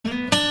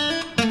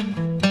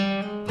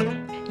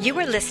You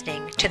are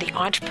listening to the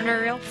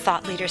Entrepreneurial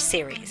Thought Leader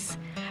Series,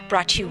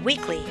 brought to you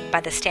weekly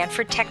by the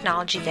Stanford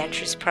Technology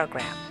Ventures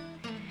program.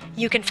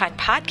 You can find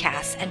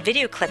podcasts and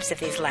video clips of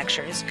these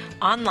lectures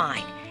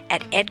online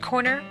at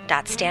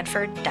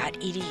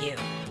edcorner.stanford.edu.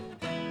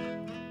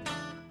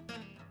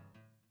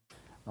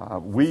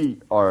 We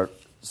are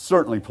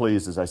certainly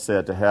pleased, as I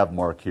said, to have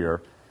Mark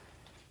here.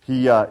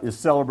 He is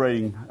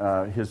celebrating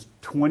his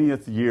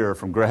 20th year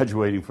from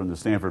graduating from the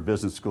Stanford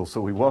Business School,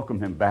 so we welcome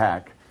him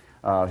back.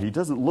 He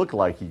doesn't look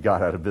like he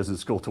got out of business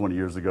school 20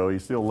 years ago. He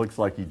still looks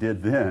like he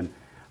did then.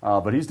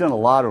 But he's done a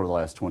lot over the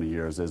last 20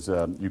 years, as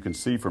you can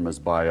see from his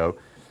bio.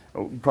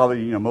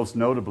 Probably, most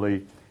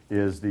notably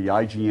is the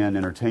IGN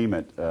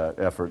entertainment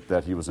effort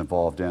that he was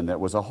involved in. That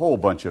was a whole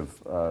bunch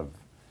of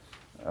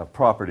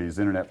properties,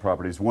 internet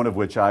properties, one of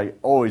which I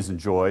always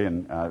enjoy,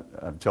 and I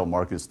tell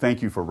Marcus,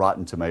 thank you for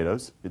Rotten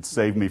Tomatoes. It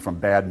saved me from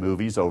bad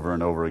movies over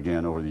and over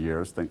again over the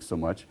years. Thanks so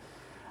much.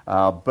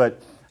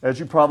 But as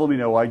you probably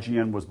know,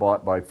 IGN was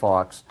bought by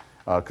Fox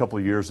a couple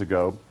of years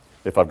ago,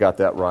 if I've got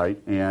that right,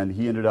 and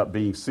he ended up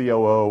being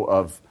COO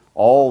of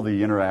all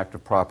the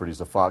interactive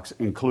properties of Fox,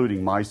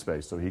 including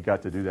MySpace, so he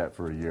got to do that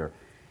for a year.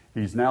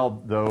 He's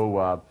now,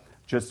 though,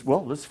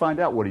 let's find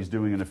out what he's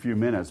doing in a few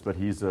minutes, but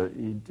he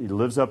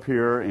lives up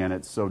here, and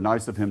it's so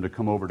nice of him to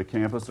come over to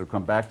campus or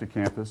come back to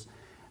campus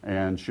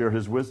and share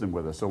his wisdom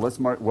with us. So let's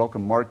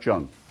welcome Mark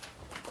Jung.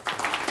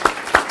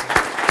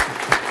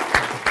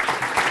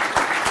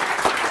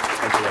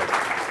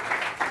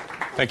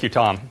 Thank you,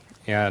 Tom,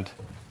 and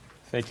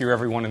thank you,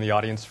 everyone in the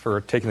audience, for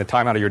taking the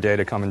time out of your day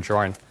to come and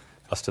join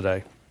us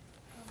today.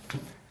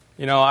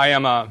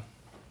 I'm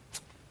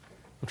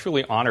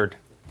truly honored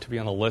to be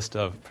on the list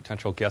of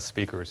potential guest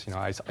speakers.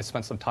 I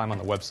spent some time on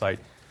the website,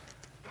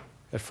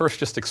 at first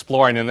just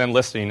exploring and then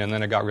listening, and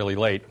then it got really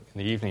late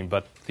in the evening.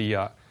 But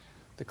the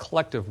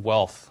collective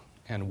wealth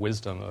and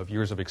wisdom of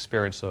years of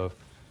experience of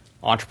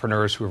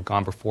entrepreneurs who have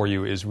gone before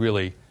you is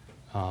really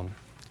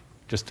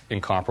just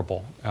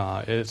incomparable.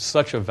 It's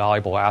such a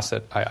valuable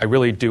asset. I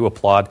really do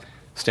applaud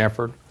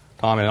Stanford,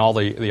 Tom, and all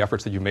the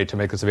efforts that you made to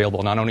make this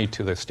available, not only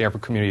to the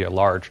Stanford community at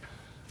large,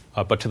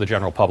 but to the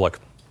general public.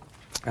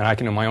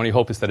 And my only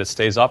hope is that it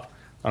stays up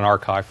on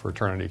archive for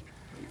eternity.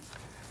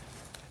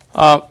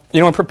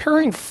 In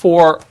preparing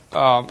for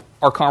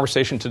our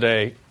conversation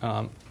today,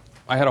 I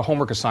had a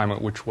homework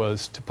assignment, which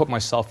was to put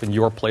myself in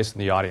your place in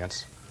the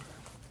audience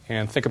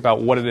and think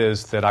about what it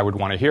is that I would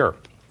want to hear.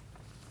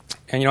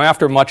 And,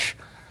 after much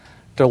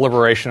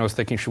deliberation, I was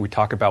thinking, should we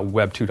talk about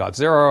Web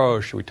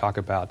 2.0? Should we talk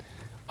about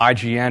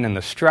IGN and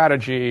the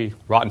strategy,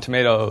 Rotten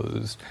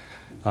Tomatoes,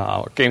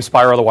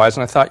 GameSpy or otherwise?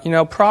 And I thought,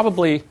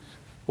 probably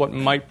what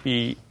might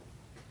be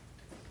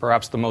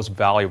perhaps the most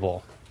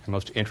valuable and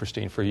most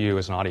interesting for you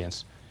as an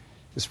audience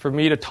is for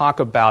me to talk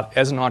about,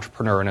 as an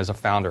entrepreneur and as a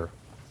founder,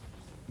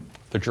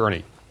 the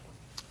journey,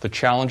 the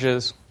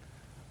challenges,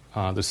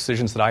 the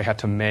decisions that I had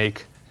to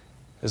make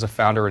as a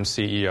founder and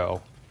CEO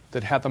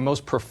that had the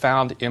most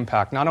profound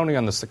impact, not only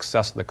on the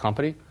success of the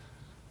company,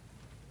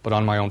 but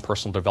on my own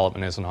personal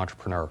development as an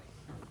entrepreneur.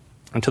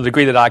 And to the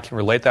degree that I can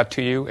relate that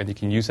to you and you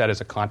can use that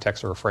as a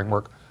context or a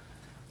framework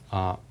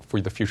for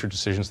the future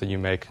decisions that you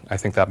make, I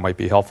think that might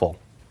be helpful.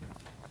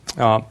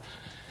 I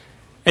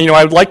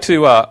would like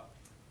to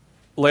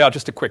lay out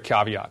just a quick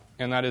caveat,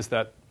 and that is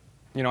that,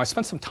 I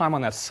spent some time on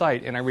that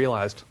site and I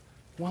realized,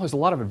 there's a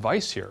lot of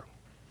advice here,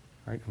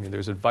 right?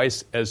 There's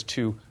advice as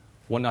to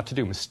what not to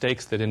do,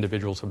 mistakes that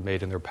individuals have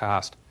made in their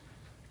past,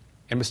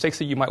 and mistakes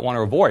that you might want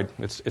to avoid.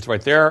 It's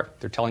right there.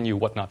 They're telling you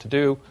what not to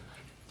do.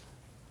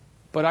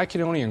 But I can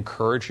only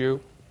encourage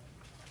you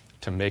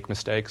to make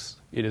mistakes.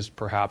 It is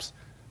perhaps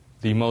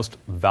the most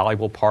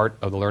valuable part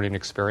of the learning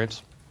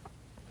experience.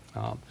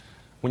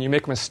 When you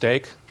make a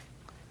mistake,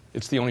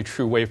 it's the only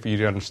true way for you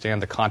to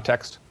understand the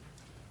context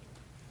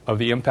of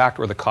the impact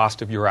or the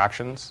cost of your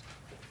actions.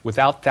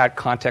 Without that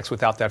context,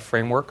 without that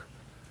framework,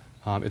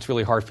 it's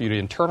really hard for you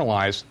to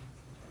internalize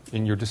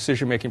in your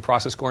decision-making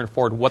process going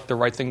forward what the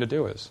right thing to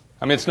do is.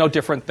 It's no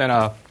different than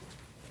a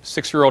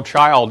 6-year-old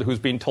child who's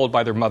being told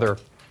by their mother,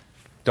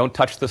 don't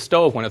touch the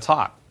stove when it's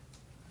hot.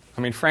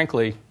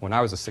 Frankly, when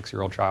I was a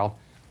 6-year-old child,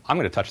 I'm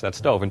going to touch that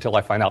stove until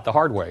I find out the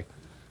hard way.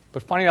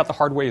 But finding out the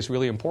hard way is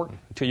really important.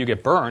 Until you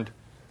get burned,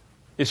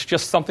 it's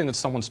just something that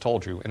someone's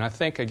told you. And I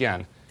think,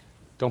 again,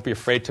 don't be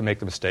afraid to make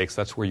the mistakes.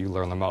 That's where you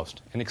learn the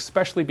most. And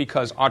especially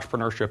because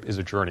entrepreneurship is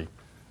a journey.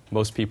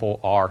 Most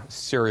people are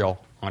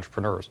serial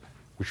entrepreneurs,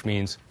 which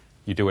means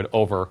you do it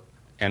over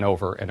and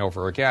over and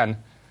over again,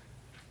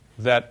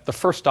 that the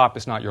first stop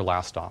is not your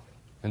last stop.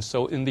 And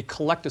so in the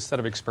collective set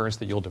of experience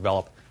that you'll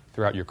develop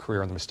throughout your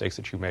career and the mistakes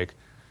that you make,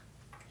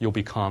 you'll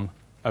become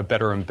a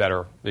better and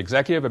better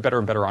executive, a better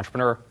and better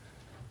entrepreneur.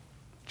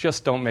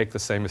 Just don't make the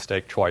same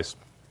mistake twice.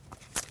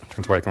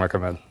 That's what I can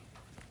recommend.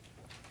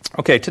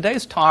 Okay,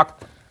 today's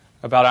talk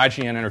about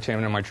IGN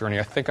Entertainment and my journey,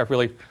 I think I've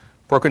really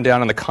broken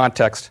down in the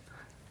context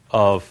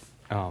of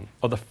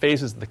the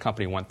phases that the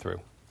company went through.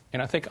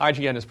 And I think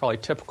IGN is probably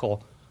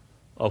typical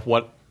of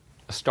what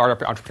a a startup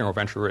entrepreneurial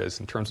venture is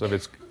in terms of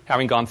its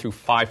having gone through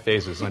 5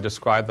 phases, and I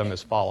describe them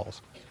as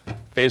follows.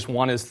 Phase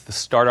 1 is the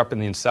startup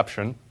and the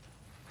inception.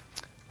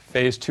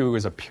 Phase 2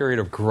 is a period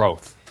of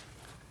growth.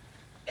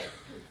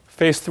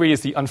 Phase 3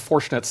 is the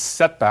unfortunate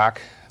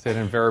setback that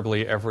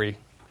invariably every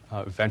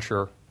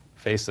venture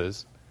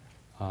faces.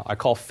 I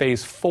call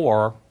Phase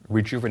 4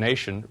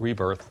 rejuvenation,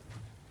 rebirth,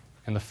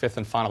 and the fifth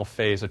and final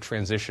phase a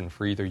transition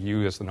for either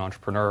you as an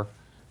entrepreneur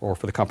or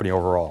for the company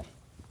overall.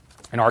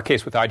 In our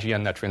case with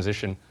IGN, that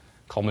transition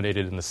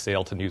culminated in the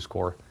sale to News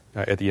Corp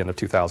at the end of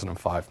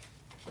 2005.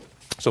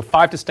 So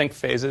 5 distinct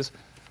phases,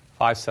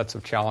 5 sets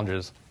of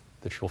challenges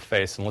that you'll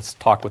face. And let's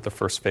talk with the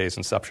first phase,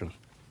 inception.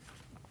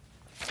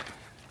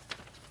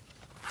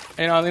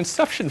 The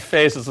inception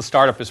phase as a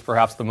startup is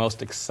perhaps the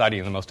most exciting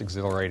and the most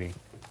exhilarating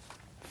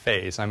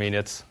phase. I mean,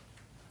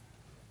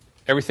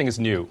 everything is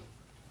new.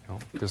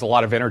 There's a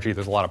lot of energy.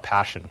 There's a lot of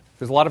passion.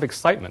 There's a lot of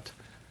excitement.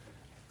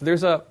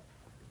 There's a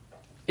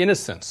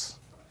innocence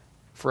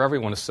for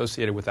everyone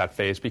associated with that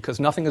phase because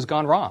nothing has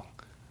gone wrong.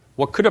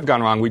 What could have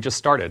gone wrong, we just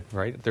started,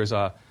 right? There's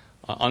an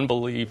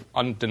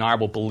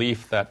undeniable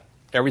belief that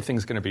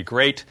everything's going to be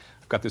great.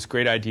 I've got this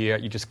great idea.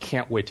 You just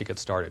can't wait to get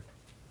started.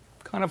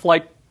 Kind of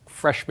like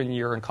freshman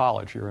year in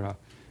college. You're in a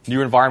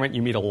new environment.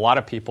 You meet a lot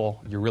of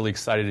people. You're really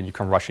excited, and you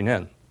come rushing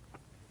in.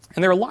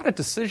 And there are a lot of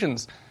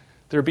decisions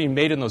that are being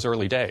made in those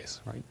early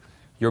days, right?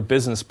 Your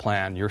business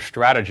plan, your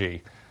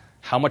strategy,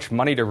 how much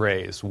money to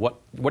raise, what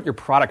your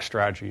product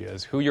strategy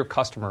is, who your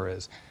customer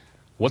is,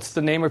 what's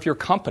the name of your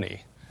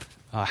company,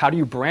 how do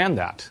you brand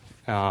that,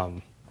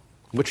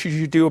 what should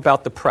you do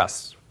about the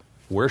press,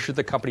 where should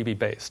the company be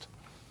based.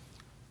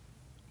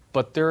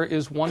 But there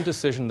is one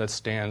decision that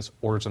stands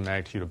orders of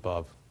magnitude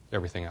above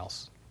everything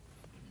else,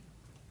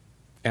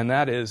 and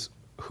that is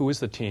who is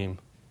the team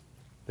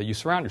that you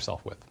surround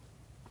yourself with.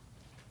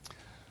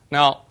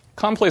 Now,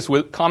 commonplace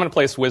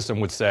wisdom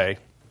would say,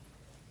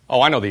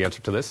 oh, I know the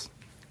answer to this.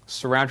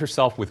 Surround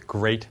yourself with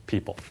great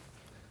people.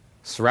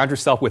 Surround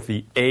yourself with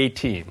the A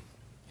team.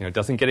 It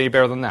doesn't get any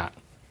better than that.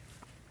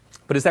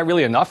 But is that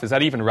really enough? Is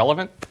that even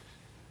relevant?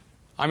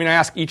 I mean, I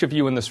ask each of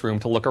you in this room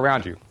to look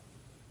around you.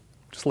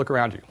 Just look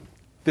around you.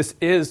 This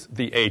is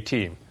the A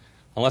team.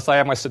 Unless I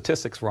have my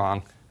statistics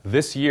wrong,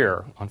 this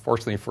year,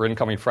 unfortunately for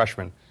incoming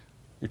freshmen,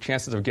 your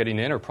chances of getting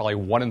in are probably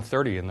 1 in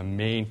 30 in the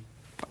main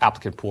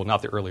applicant pool,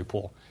 not the early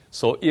pool.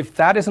 So if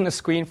that isn't a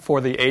screen for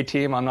the A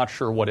team, I'm not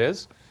sure what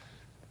is.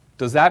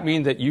 Does that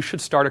mean that you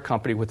should start a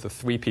company with the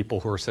 3 people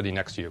who are sitting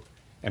next to you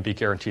and be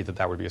guaranteed that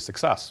that would be a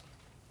success?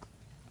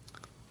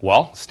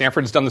 Well,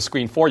 Stanford has done the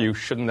screen for you.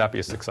 Shouldn't that be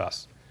a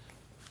success?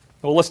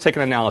 Well, let's take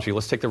an analogy.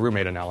 Let's take the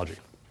roommate analogy.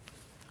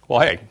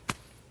 Well, hey,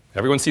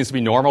 everyone seems to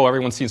be normal.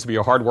 Everyone seems to be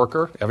a hard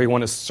worker.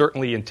 Everyone is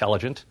certainly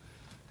intelligent.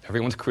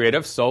 Everyone's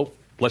creative. So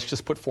let's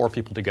just put 4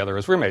 people together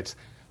as roommates.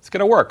 It's going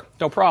to work.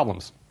 No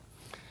problems.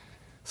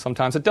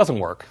 Sometimes it doesn't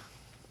work.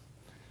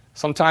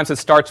 Sometimes it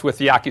starts with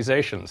the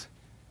accusations.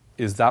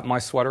 Is that my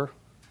sweater?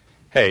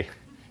 Hey,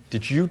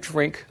 did you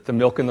drink the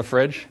milk in the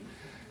fridge?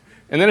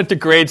 And then it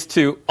degrades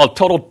to a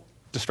total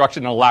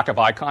destruction and a lack of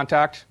eye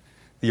contact,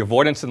 the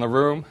avoidance in the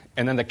room,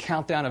 and then the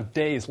countdown of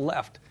days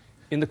left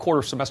in the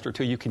quarter semester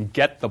till you can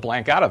get the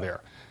blank out of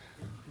there.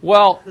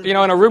 Well, in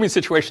a rooming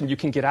situation, you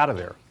can get out of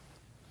there.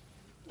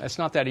 That's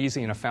not that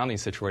easy in a founding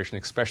situation,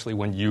 especially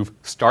when you've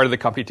started the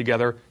company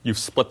together, you've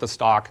split the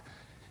stock.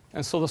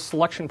 And so the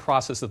selection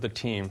process of the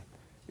team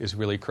is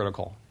really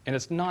critical. And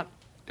it's not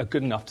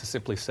good enough to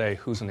simply say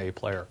who's an A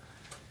player.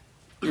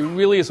 It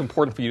really is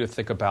important for you to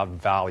think about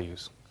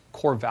values,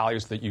 core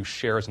values that you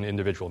share as an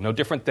individual, no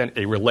different than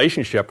a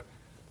relationship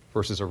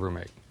versus a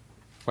roommate.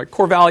 Right?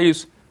 Core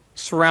values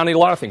surrounding a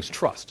lot of things: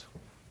 trust,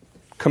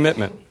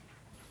 commitment,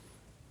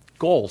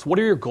 goals. What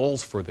are your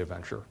goals for the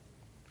venture?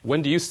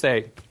 When do you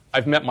say,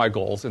 I've met my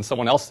goals, and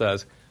someone else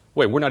says,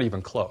 wait, we're not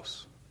even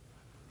close?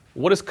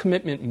 What does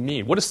commitment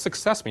mean? What does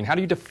success mean? How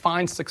do you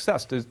define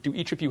success? Do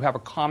each of you have a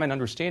common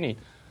understanding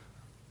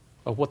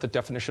of what the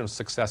definition of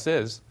success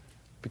is?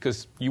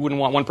 Because you wouldn't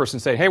want one person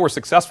saying, hey, we're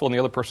successful, and the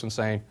other person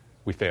saying,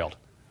 we failed.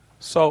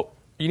 So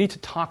you need to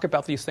talk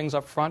about these things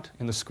up front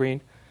in the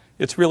screen.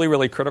 It's really,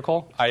 really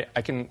critical. I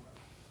can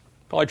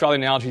probably draw the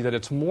analogy that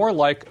it's more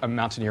like a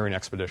mountaineering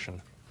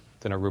expedition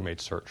than a roommate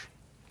search.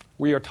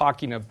 We are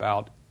talking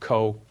about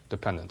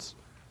codependence.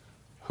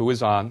 Who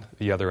is on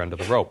the other end of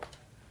the rope?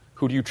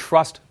 Who do you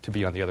trust to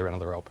be on the other end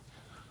of the rope?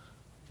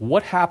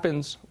 What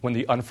happens when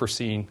the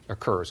unforeseen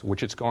occurs,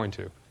 which it's going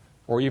to?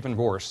 Or even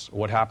worse,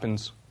 what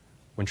happens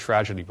when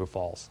tragedy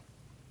befalls?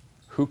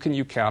 Who can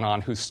you count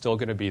on? Who's still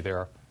going to be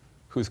there?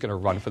 Who's going to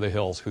run for the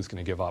hills? Who's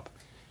going to give up?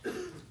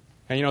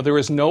 And there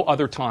is no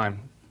other time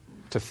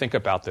to think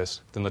about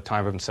this than the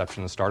time of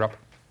inception and startup.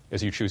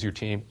 As you choose your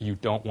team, you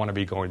don't want to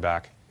be going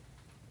back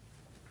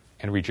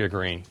and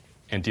rejiggering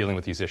and dealing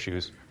with these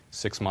issues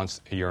 6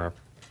 months, a year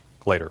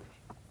later.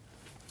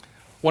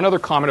 One other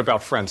comment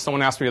about friends.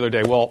 Someone asked me the other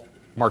day, well,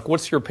 Mark,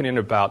 what's your opinion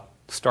about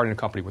starting a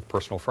company with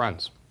personal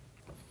friends?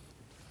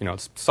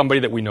 It's somebody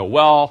that we know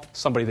well,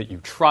 somebody that you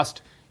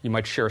trust. You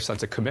might share a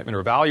sense of commitment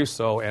or value.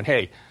 And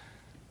hey,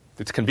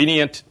 it's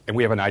convenient, and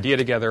we have an idea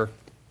together.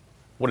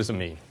 What does it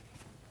mean?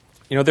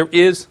 There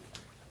is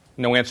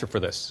no answer for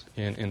this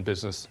in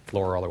business,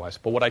 law, or otherwise.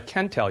 But what I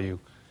can tell you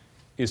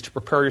is to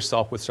prepare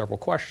yourself with several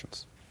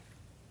questions.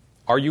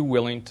 Are you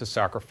willing to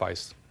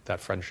sacrifice that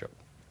friendship?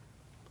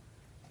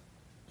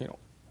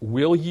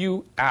 Will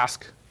you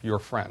ask your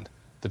friend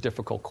the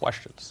difficult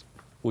questions?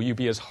 Will you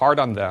be as hard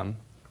on them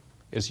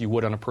as you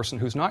would on a person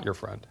who's not your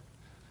friend?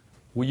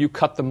 Will you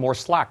cut them more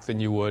slack than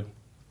you would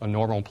a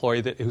normal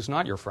employee who's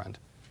not your friend?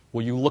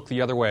 Will you look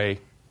the other way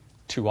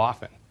too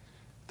often?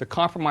 The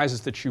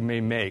compromises that you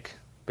may make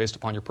based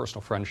upon your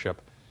personal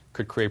friendship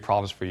could create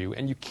problems for you,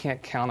 and you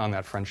can't count on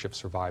that friendship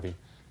surviving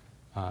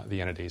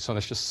the entity. So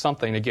that's just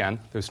something, again,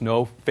 there's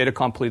no fait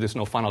accompli, there's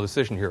no final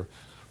decision here,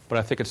 but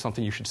I think it's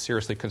something you should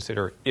seriously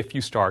consider if you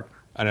start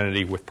an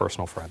entity with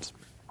personal friends.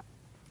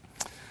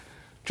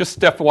 Just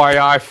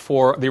FYI,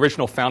 for the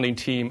original founding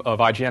team of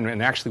IGN,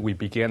 and actually we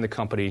began the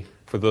company,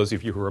 for those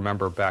of you who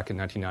remember, back in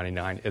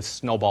 1999, is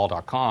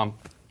snowball.com.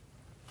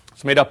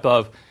 It's made up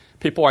of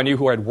people I knew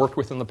who I'd worked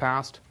with in the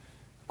past,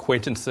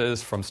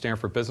 acquaintances from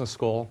Stanford Business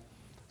School,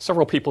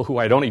 several people who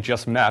I'd only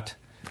just met,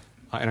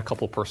 and a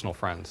couple of personal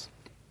friends.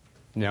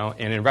 And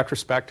in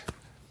retrospect,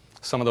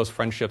 some of those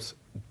friendships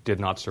did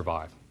not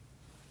survive.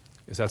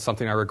 Is that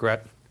something I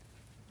regret?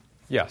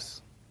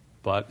 Yes,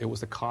 but it was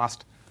the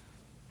cost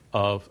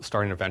of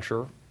starting a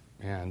venture,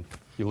 and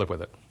you live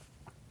with it.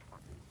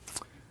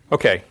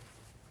 Okay,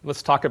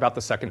 let's talk about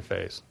the second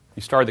phase.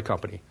 You started the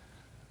company,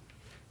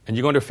 and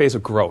you go into a phase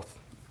of growth.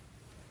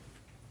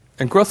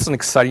 And growth is an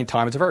exciting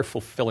time. It's a very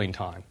fulfilling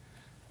time.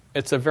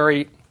 It's a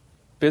very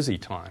busy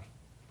time.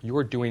 You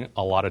are doing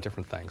a lot of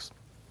different things.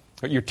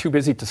 You're too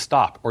busy to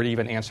stop or to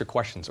even answer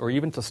questions or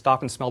even to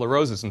stop and smell the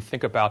roses and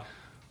think about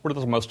what are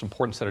the most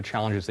important set of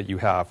challenges that you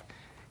have.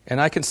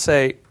 And I can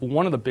say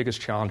one of the biggest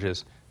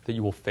challenges that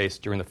you will face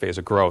during the phase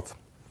of growth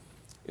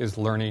is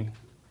learning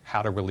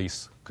how to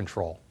release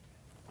control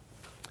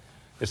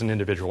as an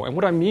individual. And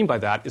what I mean by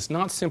that is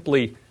not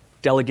simply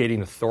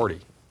delegating authority,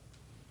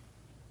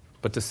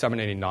 but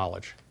disseminating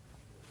knowledge.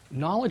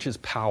 Knowledge is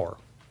power,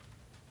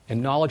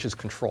 and knowledge is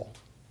control.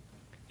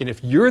 And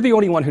if you're the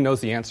only one who knows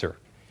the answer,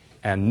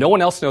 and no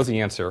one else knows the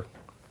answer,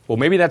 well,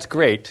 maybe that's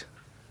great,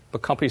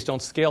 but companies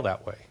don't scale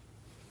that way.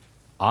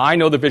 I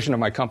know the vision of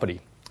my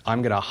company.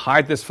 I'm going to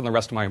hide this from the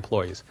rest of my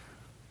employees.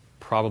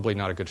 Probably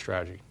not a good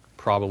strategy.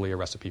 Probably a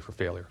recipe for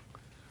failure.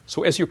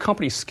 So as your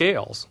company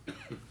scales,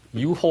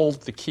 you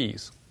hold the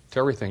keys to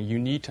everything you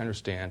need to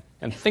understand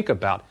and think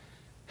about,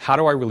 how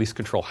do I release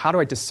control? How do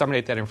I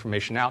disseminate that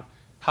information out?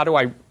 How do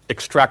I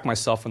extract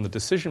myself from the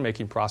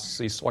decision-making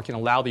processes so I can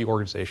allow the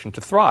organization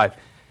to thrive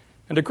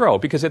and to grow?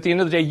 Because at the end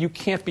of the day, you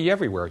can't be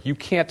everywhere. You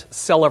can't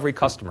sell every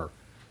customer.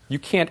 You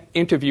can't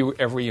interview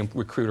every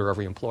recruiter,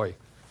 every employee.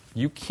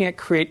 You can't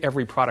create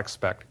every product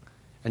spec,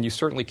 and you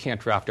certainly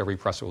can't draft every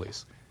press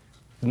release.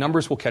 The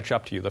numbers will catch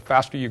up to you. The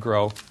faster you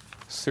grow,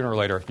 sooner or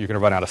later, you're going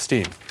to run out of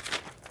steam.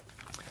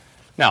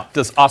 Now,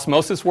 does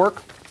osmosis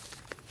work?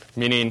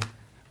 Meaning,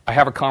 I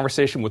have a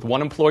conversation with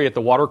one employee at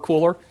the water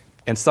cooler,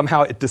 and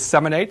somehow it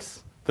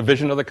disseminates the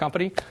vision of the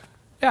company?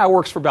 Yeah, it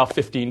works for about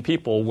 15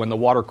 people when the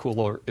water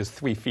cooler is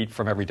 3 feet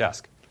from every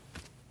desk.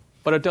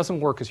 But it doesn't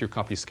work as your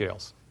company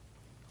scales.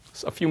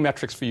 So a few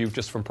metrics for you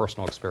just from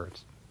personal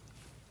experience.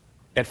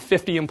 At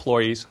 50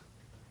 employees,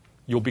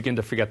 you'll begin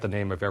to forget the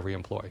name of every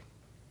employee.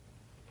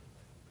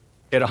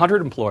 At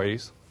 100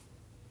 employees,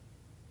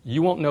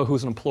 you won't know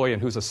who's an employee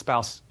and who's a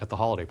spouse at the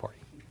holiday party.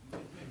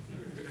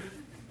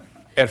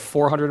 At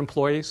 400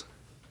 employees,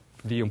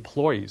 the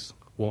employees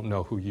won't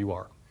know who you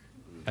are.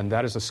 And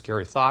that is a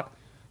scary thought,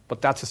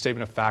 but that's a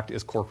statement of fact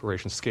as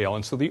corporations scale.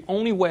 And so the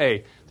only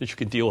way that you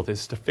can deal with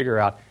this is to figure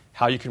out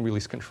how you can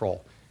release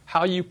control,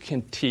 how you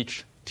can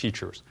teach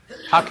teachers,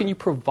 how can you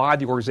provide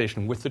the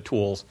organization with the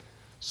tools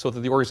so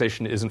that the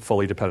organization isn't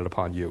fully dependent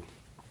upon you.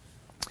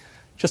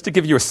 Just to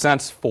give you a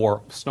sense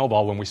for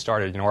Snowball, when we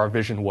started, our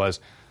vision was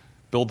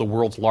build the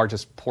world's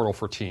largest portal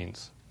for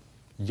teens.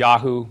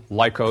 Yahoo,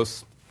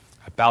 Lycos,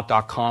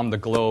 About.com, The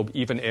Globe,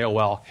 even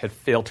AOL had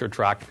failed to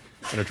attract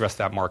and address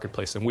that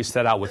marketplace. And we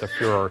set out with a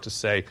furor to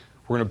say,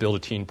 we're going to build a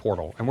teen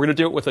portal. And we're going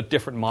to do it with a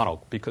different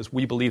model because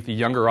we believe the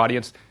younger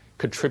audience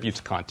contributes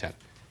content,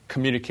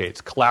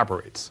 communicates,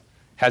 collaborates,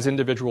 has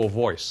individual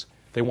voice.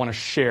 They want to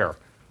share.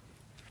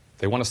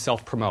 They want to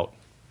self-promote.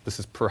 This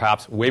is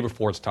perhaps way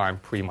before its time,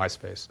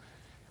 pre-MySpace.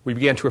 We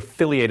began to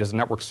affiliate as a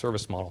network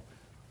service model,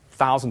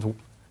 thousands of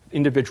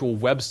individual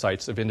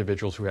websites of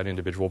individuals who had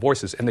individual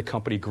voices, and the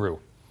company grew.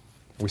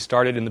 We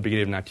started in the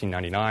beginning of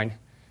 1999.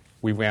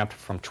 We ramped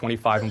from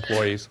 25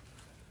 employees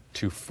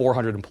to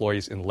 400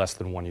 employees in less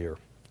than 1 year.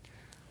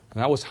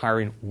 And that was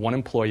hiring one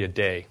employee a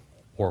day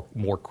or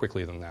more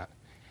quickly than that.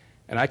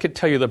 And I could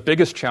tell you the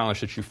biggest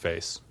challenge that you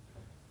face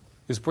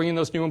is bringing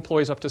those new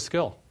employees up to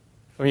skill.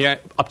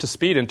 Up to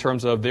speed in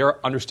terms of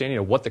their understanding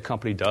of what the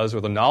company does or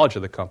the knowledge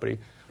of the company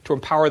to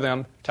empower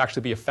them to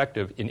actually be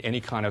effective in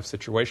any kind of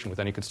situation with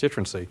any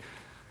constituency.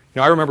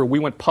 I remember we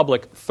went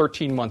public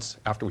 13 months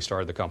after we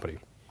started the company.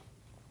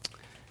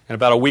 And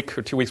about a week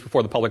or 2 weeks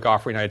before the public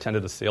offering, I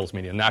attended a sales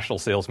meeting, a national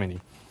sales meeting.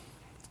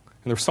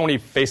 And there were so many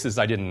faces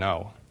I didn't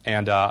know.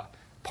 And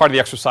part of the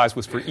exercise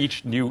was for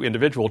each new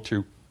individual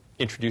to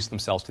introduce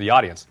themselves to the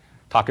audience,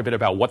 talk a bit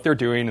about what they're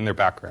doing and their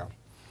background.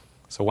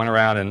 So I went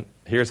around, and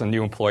here's a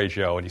new employee,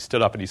 Joe, and he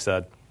stood up and he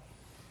said,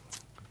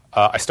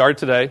 I started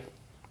today.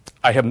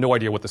 I have no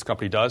idea what this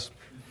company does.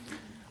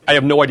 I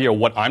have no idea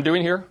what I'm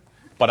doing here,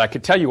 but I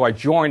could tell you I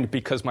joined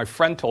because my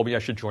friend told me I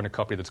should join a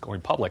company that's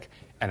going public,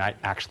 and I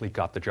actually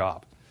got the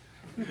job.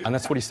 And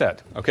that's what he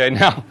said. Okay,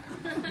 now,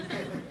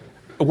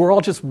 we're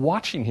all just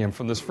watching him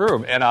from this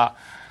room, and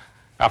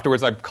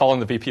afterwards I'm calling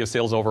the VP of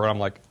sales over, and I'm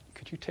like,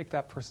 could you take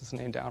that person's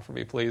name down for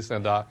me, please?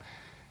 And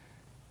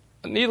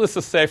needless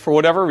to say, for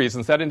whatever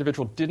reasons, that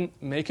individual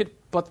didn't make it,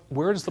 but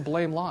where does the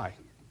blame lie?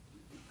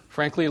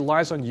 Frankly, it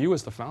lies on you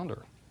as the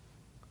founder,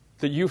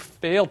 that you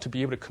failed to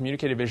be able to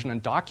communicate a vision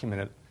and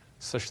document it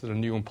such that a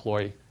new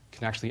employee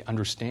can actually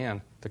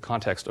understand the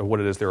context of what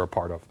it is they're a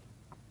part of.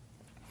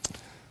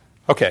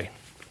 Okay,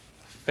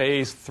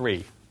 phase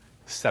 3,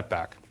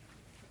 setback.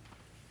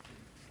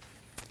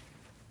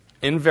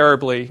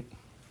 Invariably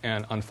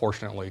and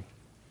unfortunately,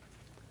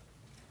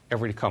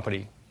 every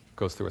company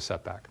goes through a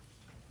setback.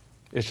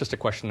 It's just a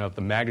question of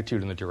the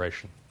magnitude and the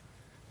duration.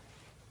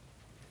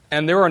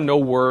 And there are no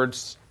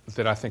words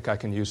that I think I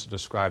can use to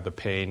describe the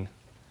pain,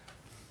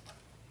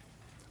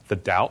 the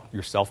doubt,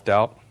 your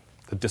self-doubt,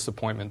 the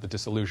disappointment, the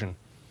disillusion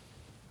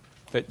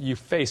that you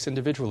face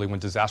individually when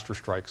disaster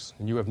strikes,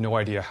 and you have no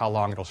idea how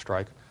long it'll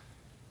strike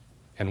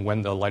and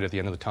when the light at the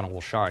end of the tunnel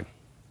will shine.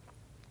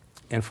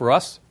 And for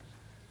us,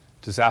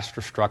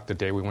 disaster struck the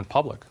day we went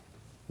public.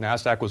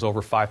 NASDAQ was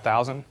over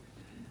 5,000,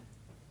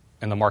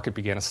 and the market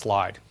began to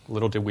slide.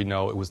 Little did we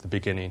know it was the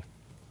beginning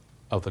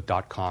of the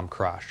dot-com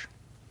crash.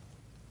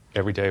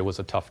 Every day was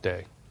a tough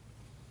day.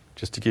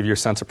 Just to give you a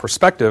sense of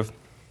perspective,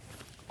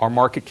 our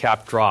market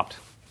cap dropped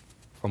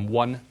from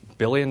 $1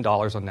 billion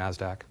on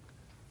NASDAQ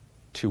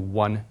to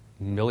 $1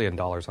 million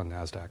on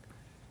NASDAQ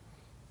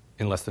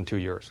in less than 2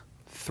 years.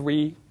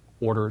 3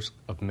 orders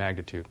of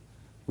magnitude.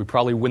 We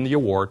probably win the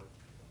award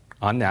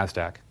on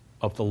NASDAQ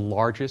of the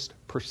largest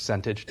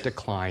percentage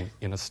decline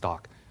in a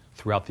stock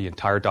throughout the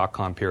entire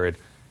dot-com period,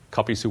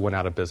 companies who went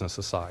out of business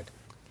aside.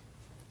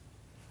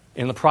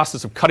 In the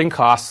process of cutting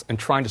costs and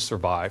trying to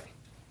survive,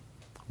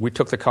 we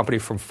took the company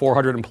from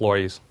 400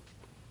 employees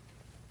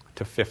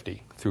to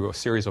 50 through a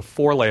series of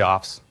 4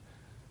 layoffs,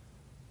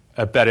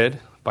 abetted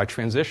by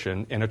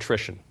transition and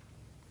attrition,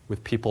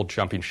 with people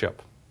jumping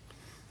ship.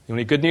 The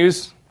only good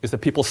news is that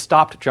people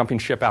stopped jumping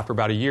ship after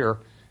about a year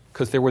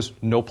because there was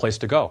no place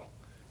to go,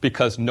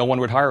 because no one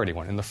would hire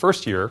anyone. In the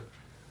first year,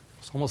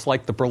 it's almost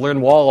like the Berlin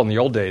Wall in the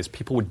old days.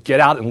 People would get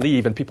out and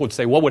leave, and people would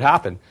say, what would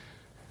happen?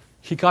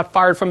 He got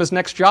fired from his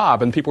next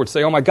job, and people would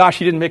say, oh my gosh,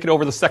 he didn't make it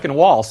over the second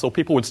wall. So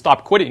people would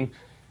stop quitting,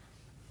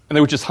 and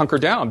they would just hunker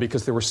down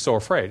because they were so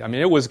afraid. I mean,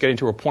 it was getting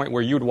to a point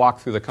where you would walk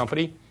through the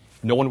company,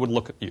 no one would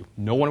look at you.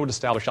 No one would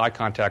establish eye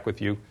contact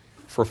with you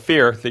for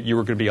fear that you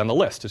were going to be on the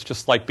list. It's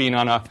just like being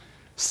on a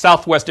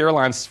Southwest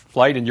Airlines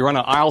flight, and you're on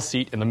an aisle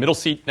seat, and the middle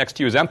seat next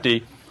to you is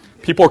empty.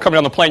 People are coming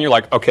on the plane, you're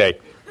like, okay,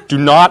 do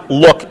not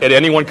look at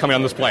anyone coming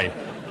on this plane.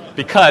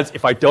 Because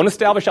if I don't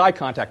establish eye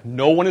contact,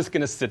 no one is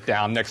going to sit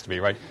down next to me,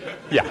 right?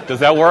 Yeah, does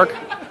that work?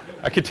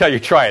 I can tell you,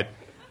 try it.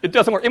 It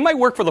doesn't work. It might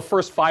work for the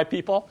first 5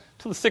 people.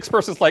 To the 6th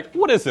person's like,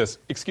 what is this?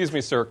 Excuse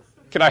me, sir,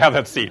 can I have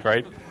that seat,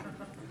 right?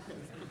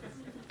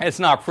 And it's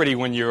not pretty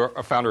when you're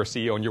a founder or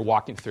CEO and you're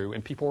walking through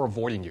and people are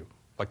avoiding you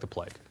like the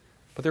plague.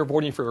 But they're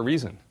avoiding you for a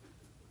reason.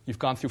 You've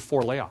gone through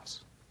 4 layoffs.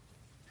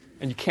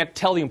 And you can't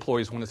tell the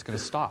employees when it's going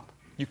to stop.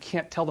 You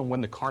can't tell them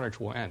when the carnage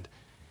will end.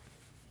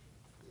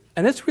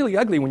 And it's really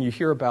ugly when you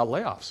hear about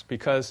layoffs,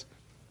 because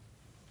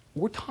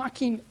we're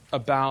talking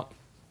about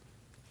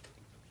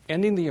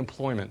ending the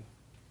employment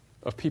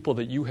of people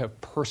that you have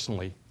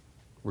personally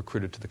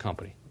recruited to the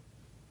company,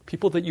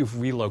 people that you've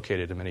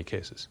relocated in many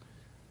cases,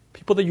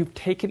 people that you've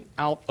taken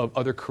out of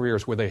other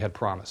careers where they had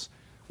promise,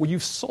 where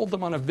you've sold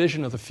them on a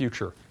vision of the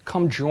future.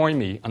 Come join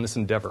me on this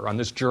endeavor, on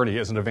this journey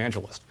as an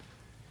evangelist.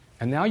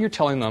 And now you're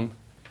telling them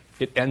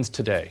it ends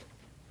today.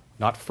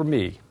 Not for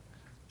me,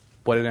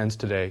 but it ends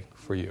today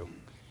for you.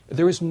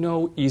 There is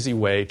no easy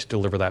way to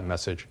deliver that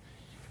message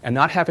and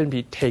not have it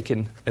be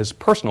taken as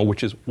personal,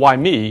 which is why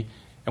me,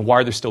 and why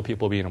are there still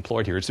people being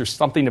employed here? Is there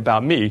something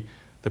about me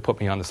that put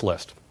me on this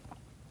list?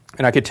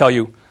 And I could tell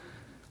you,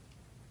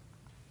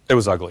 it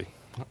was ugly.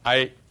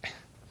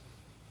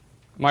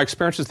 My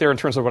experiences there in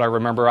terms of what I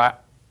remember,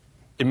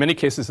 in many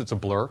cases it's a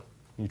blur.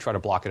 You try to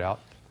block it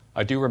out.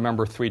 I do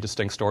remember 3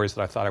 distinct stories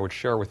that I thought I would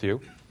share with you.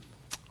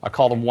 I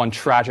call them one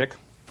tragic,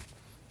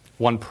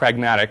 one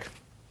pragmatic,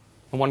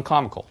 and one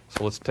comical.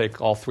 So let's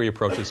take all 3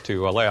 approaches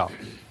to a layoff.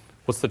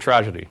 What's the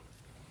tragedy?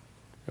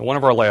 In one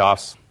of our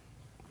layoffs,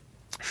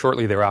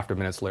 shortly thereafter,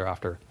 minutes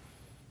thereafter,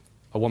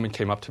 a woman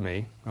came up to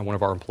me, one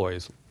of our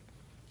employees,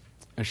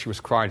 and she was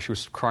crying. She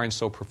was crying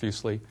so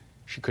profusely,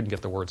 she couldn't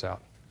get the words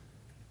out.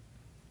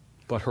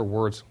 But her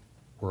words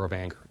were of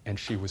anger, and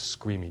she was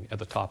screaming at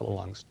the top of the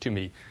lungs to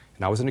me.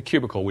 And I was in a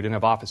cubicle. We didn't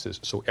have offices,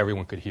 so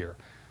everyone could hear.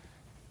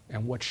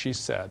 And what she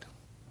said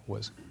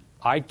was,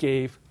 I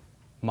gave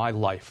my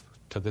life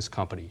to this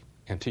company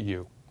and to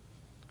you.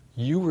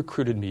 You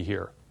recruited me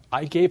here.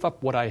 I gave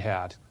up what I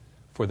had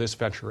for this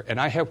venture, and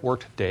I have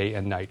worked day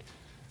and night.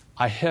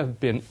 I have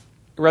been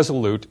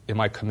resolute in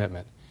my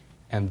commitment,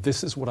 and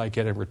this is what I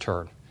get in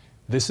return.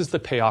 This is the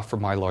payoff for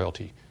my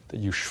loyalty, that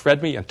you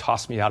shred me and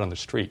toss me out on the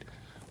street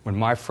when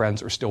my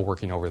friends are still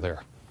working over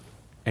there.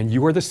 And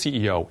you are the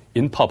CEO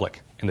in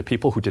public, and the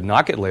people who did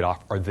not get laid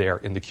off are there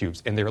in the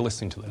cubes, and they're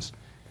listening to this.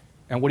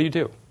 And what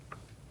do?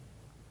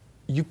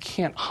 You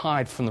can't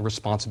hide from the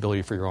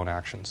responsibility for your own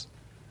actions.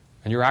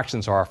 And your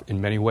actions are,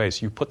 in many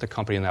ways, you put the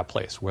company in that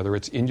place. Whether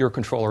it's in your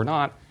control or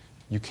not,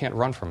 you can't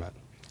run from it.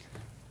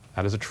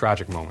 That is a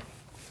tragic moment.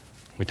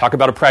 We talk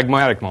about a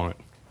pragmatic moment.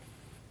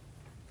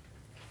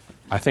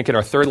 I think in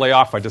our third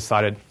layoff, I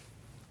decided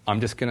I'm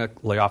just going to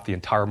lay off the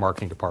entire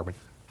marketing department,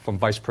 from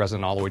vice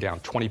president all the way down,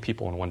 20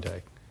 people in one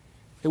day.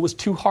 It was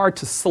too hard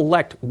to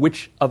select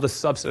which of the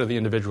subset of the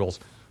individuals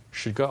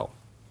should go.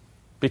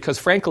 Because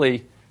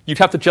frankly, you'd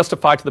have to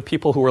justify to the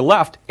people who were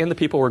left and the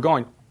people who were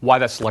going why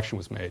that selection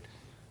was made.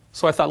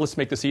 So I thought, let's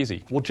make this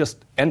easy. We'll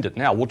just end it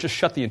now. We'll just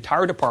shut the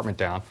entire department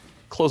down,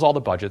 close all the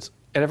budgets,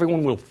 and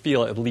everyone will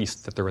feel at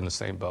least that they're in the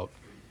same boat.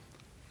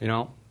 You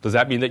know, does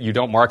that mean that you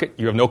don't market?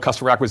 You have no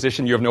customer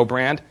acquisition? You have no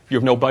brand? You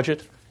have no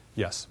budget?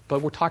 Yes,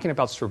 but we're talking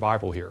about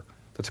survival here.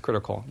 That's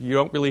critical. You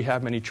don't really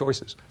have many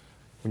choices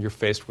when you're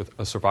faced with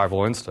a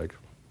survival instinct.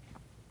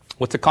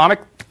 What's a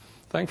comic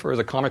thing for as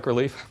a comic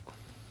relief?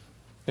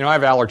 You know, I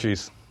have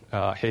allergies,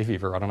 hay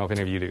fever. I don't know if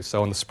any of you do.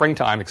 So in the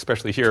springtime,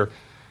 especially here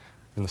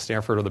in the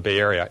Stanford or the Bay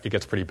Area, it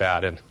gets pretty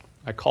bad. And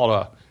I called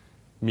a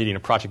meeting, a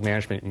project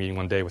management meeting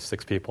one day with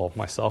 6 people,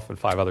 myself and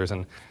 5 others,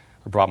 and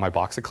I brought my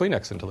box of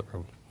Kleenex into the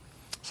room.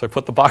 So I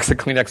put the box of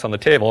Kleenex on the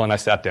table, and I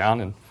sat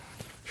down, and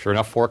sure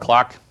enough, 4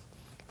 o'clock,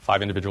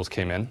 5 individuals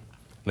came in, and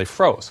they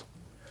froze.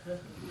 And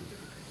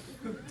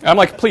I'm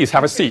like, please,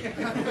 have a seat.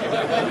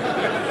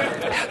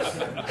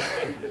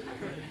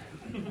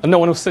 And no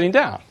one was sitting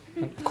down.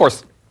 Of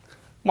course,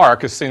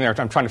 Mark is sitting there,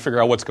 I'm trying to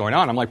figure out what's going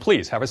on. I'm like,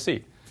 please, have a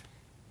seat.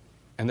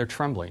 And they're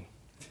trembling.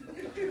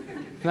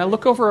 And I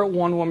look over at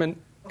one woman,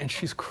 and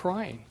she's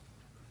crying.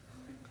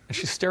 And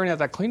she's staring at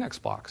that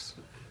Kleenex box.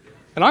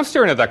 And I'm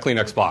staring at that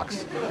Kleenex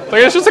box.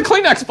 Like, it's just a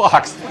Kleenex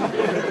box. And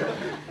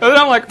then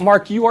I'm like,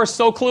 Mark, you are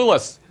so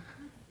clueless.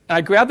 And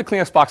I grabbed the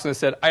Kleenex box and I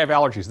said, I have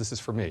allergies. This is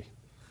for me.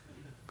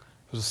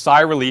 There was a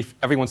sigh of relief.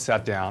 Everyone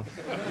sat down.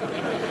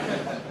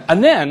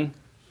 And then,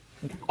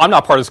 I'm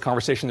not part of this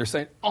conversation. They're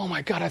saying, oh,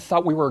 my God, I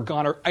thought we were a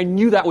goner. I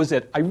knew that was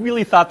it. I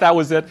really thought that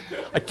was it.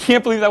 I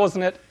can't believe that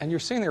wasn't it. And you're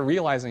sitting there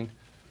realizing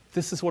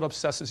this is what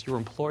obsesses your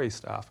employee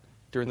staff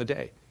during the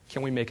day.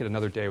 Can we make it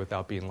another day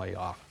without being laid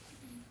off?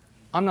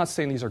 I'm not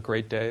saying these are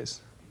great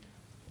days,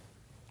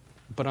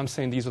 but I'm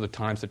saying these are the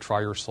times that try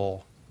your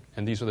soul,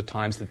 and these are the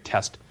times that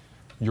test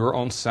your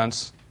own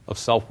sense of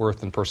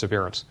self-worth and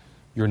perseverance.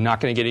 You're not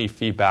going to get any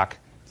feedback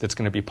that's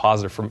going to be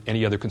positive from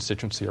any other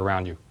constituency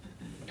around you.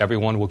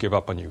 Everyone will give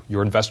up on you.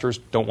 Your investors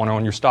don't want to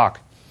own your stock.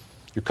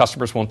 Your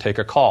customers won't take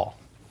a call.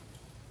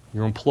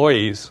 Your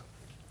employees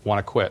want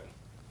to quit.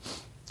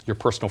 Your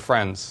personal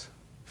friends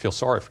feel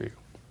sorry for you.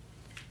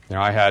 You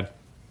know, I had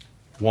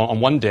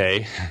on one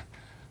day,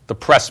 the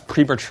press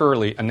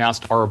prematurely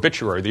announced our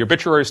obituary. The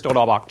obituary of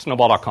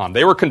Snowball.com.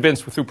 They were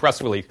convinced through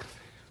press release,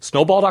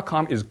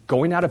 Snowball.com is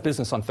going out of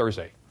business on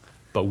Thursday.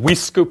 But we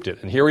scooped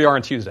it, and here we are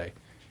on Tuesday.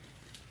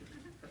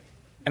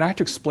 And I had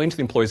to explain to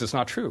the employees it's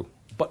not true.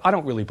 But I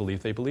don't really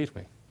believe they believed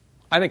me.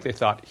 I think they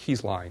thought,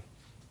 he's lying.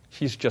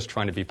 He's just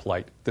trying to be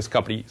polite. This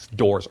company's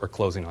doors are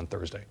closing on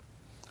Thursday.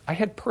 I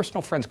had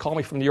personal friends call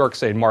me from New York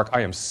saying, Mark,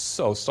 I am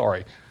so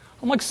sorry.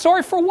 I'm like,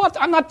 sorry for what?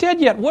 I'm not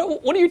dead yet.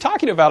 What are you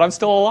talking about? I'm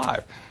still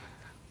alive.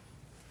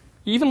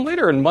 Even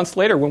later, and months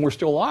later, when we're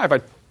still alive,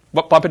 I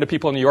bump into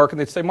people in New York, and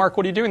they'd say, Mark,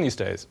 what are you doing these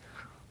days?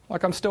 I'm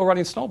like, I'm still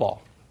running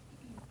Snowball.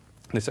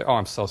 And they say, oh,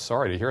 I'm so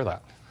sorry to hear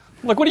that.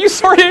 I'm like, what are you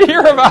sorry to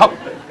hear about?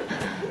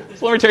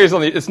 So let me tell you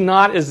something. It's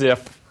not as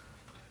if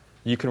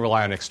you can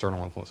rely on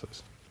external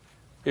influences.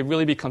 It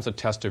really becomes a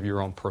test of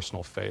your own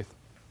personal faith,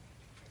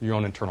 your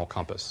own internal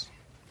compass.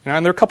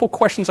 And there are a couple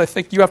questions I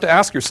think you have to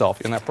ask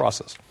yourself in that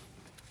process.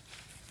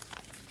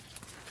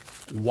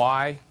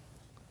 Why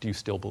do you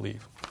still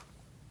believe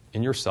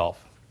in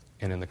yourself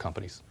and in the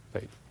company's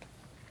fate?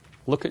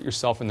 Look at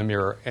yourself in the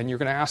mirror, and you're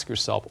going to ask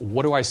yourself,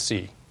 what do I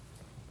see?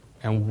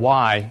 And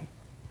why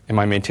am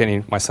I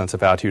maintaining my sense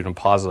of attitude and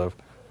positive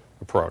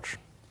approach?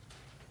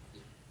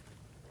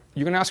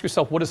 You're going to ask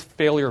yourself, what does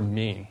failure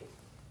mean?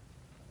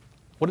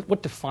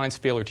 What defines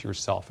failure to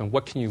yourself, and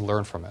what can you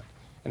learn from it?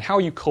 And how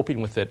are you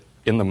coping with it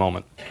in the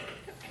moment?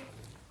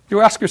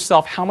 You ask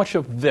yourself, how much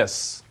of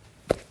this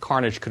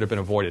carnage could have been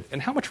avoided?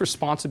 And how much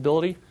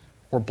responsibility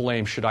or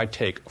blame should I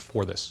take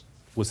for this?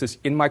 Was this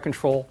in my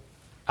control,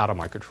 out of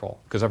my control?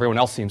 Because everyone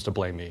else seems to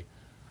blame me.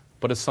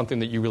 But it's something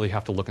that you really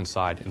have to look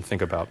inside and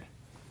think about.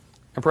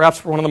 And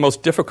perhaps one of the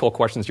most difficult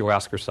questions you'll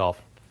ask yourself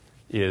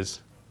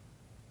is,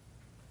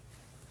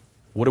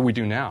 what do we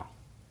do now,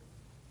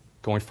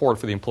 going forward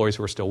for the employees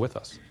who are still with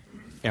us?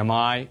 Am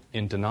I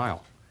in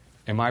denial?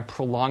 Am I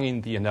prolonging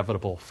the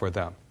inevitable for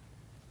them?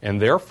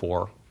 And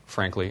therefore,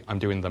 frankly, I'm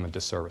doing them a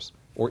disservice.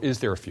 Or is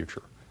there a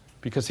future?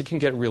 because it can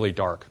get really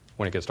dark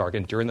when it gets dark.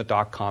 And during the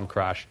dot-com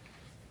crash,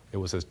 it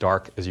was as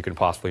dark as you can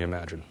possibly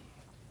imagine.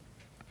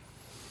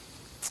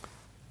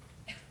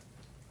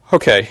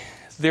 Okay,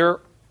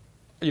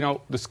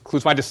 this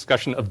concludes my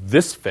discussion of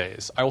this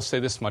phase. I will say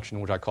this much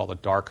in what I call the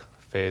dark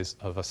phase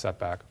of a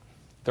setback.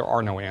 There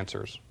are no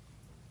answers.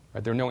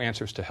 Right? There are no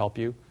answers to help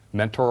you.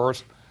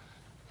 Mentors,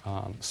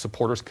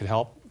 supporters could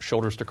help,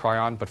 shoulders to cry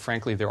on, but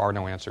frankly, there are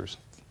no answers.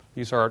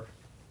 These are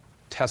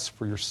tests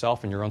for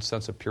yourself and your own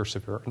sense of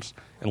perseverance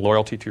and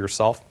loyalty to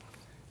yourself.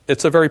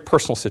 It's a very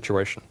personal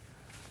situation.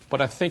 But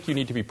I think you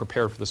need to be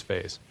prepared for this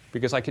phase,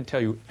 because I can tell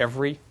you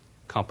every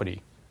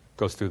company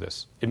goes through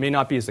this. It may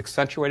not be as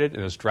accentuated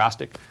and as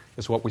drastic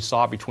as what we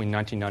saw between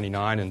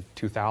 1999 and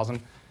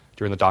 2000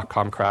 during the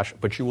dot-com crash,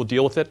 but you will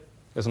deal with it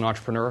as an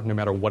entrepreneur no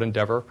matter what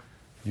endeavor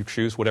you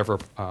choose, whatever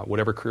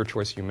career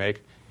choice you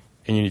make,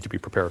 and you need to be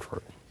prepared for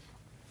it.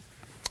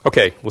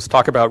 Okay, let's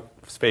talk about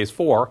phase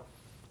 4,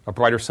 a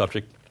brighter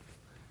subject,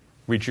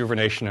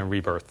 rejuvenation and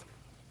rebirth.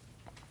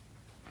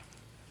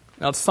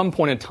 Now, at some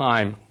point in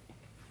time,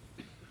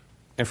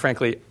 and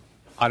frankly,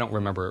 I don't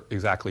remember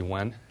exactly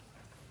when,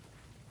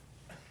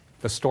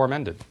 the storm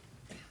ended.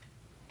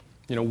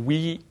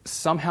 We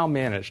somehow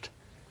managed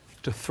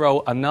to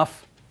throw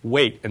enough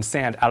weight and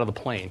sand out of the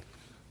plane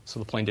so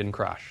the plane didn't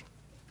crash.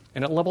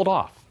 And it leveled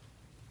off.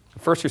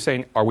 At first you're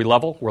saying, are we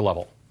level? We're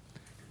level.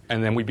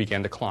 And then we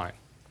began to climb.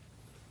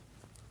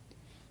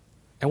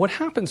 And what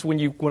happens when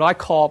what I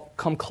call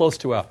come close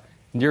to a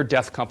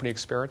near-death company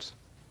experience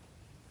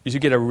is you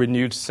get a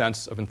renewed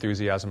sense of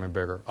enthusiasm and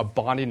vigor, a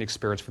bonding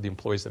experience for the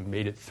employees that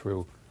made it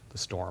through the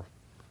storm.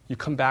 You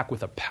come back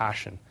with a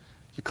passion.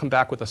 You come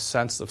back with a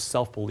sense of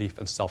self-belief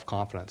and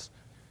self-confidence.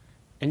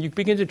 And you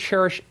begin to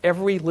cherish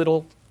every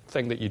little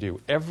thing that you do.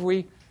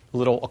 Every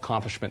little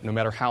accomplishment, no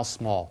matter how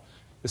small,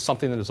 is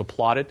something that is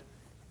applauded,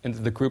 and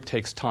the group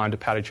takes time to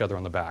pat each other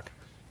on the back.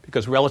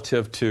 Because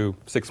relative to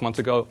 6 months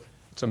ago,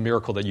 it's a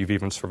miracle that you've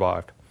even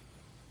survived.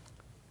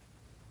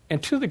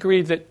 And to the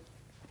degree that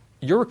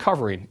you're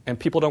recovering and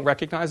people don't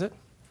recognize it,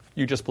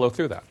 you just blow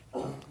through that.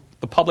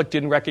 The public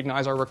didn't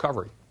recognize our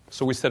recovery.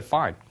 So we said,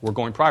 fine, we're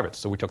going private.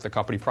 So we took the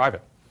company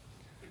private.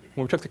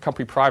 When we took the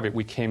company private,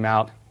 we came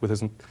out with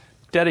this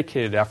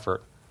dedicated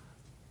effort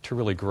to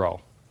really grow.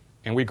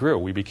 And we grew.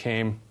 We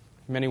became,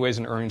 in many ways,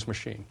 an earnings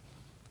machine.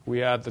 We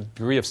had the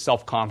degree of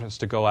self-confidence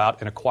to go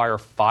out and acquire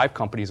 5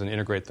 companies and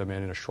integrate them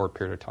in a short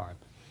period of time.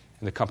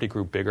 And the company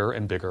grew bigger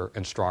and bigger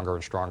and stronger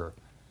and stronger.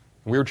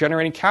 And we were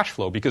generating cash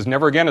flow, because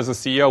never again as a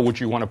CEO would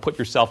you want to put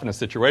yourself in a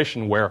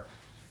situation where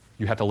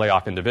you had to lay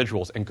off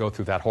individuals and go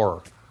through that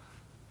horror.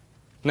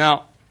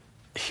 Now,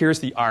 here's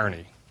the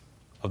irony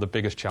of the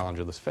biggest challenge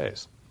of this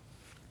phase.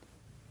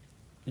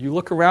 You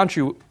look around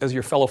you as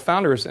your fellow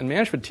founders and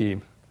management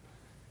team,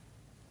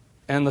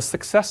 and the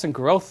success and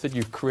growth that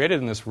you've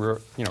created in this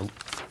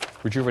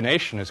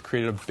rejuvenation has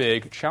created a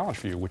big challenge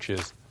for you, which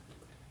is,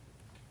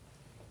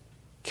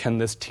 can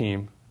this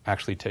team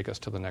actually take us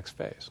to the next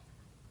phase?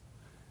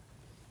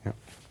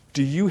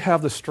 Do you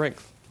have the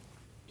strength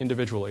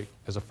individually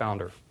as a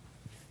founder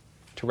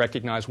to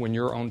recognize when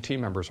your own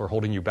team members are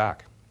holding you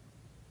back?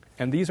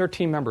 And these are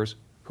team members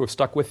who have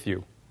stuck with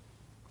you,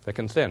 thick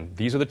and thin.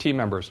 These are the team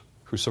members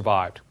who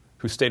survived,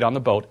 who stayed on the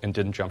boat and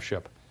didn't jump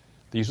ship.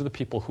 These are the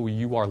people who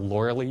you are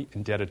loyally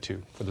indebted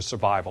to for the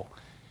survival.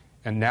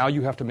 And now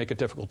you have to make a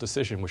difficult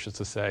decision, which is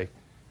to say,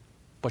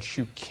 but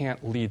you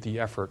can't lead the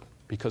effort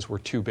because we're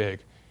too big.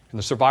 And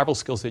the survival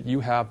skills that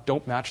you have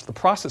don't match the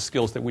process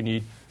skills that we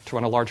need to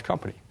run a large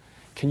company.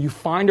 Can you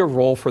find a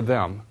role for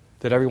them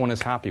that everyone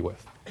is happy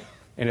with?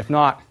 And if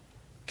not,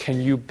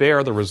 can you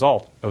bear the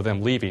result of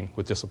them leaving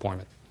with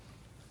disappointment?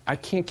 I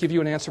can't give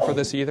you an answer for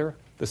this either.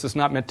 This is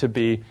not meant to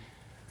be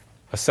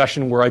a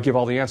session where I give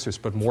all the answers,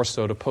 but more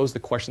so to pose the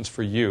questions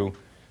for you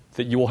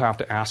that you will have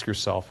to ask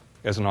yourself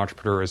as an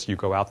entrepreneur as you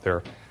go out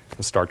there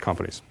and start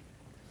companies.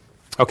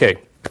 Okay,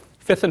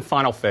 5th and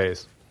final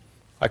phase.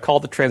 I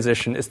call the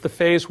transition. It's the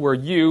phase where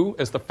you,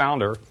 as the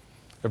founder,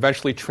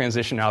 eventually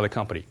transition out of the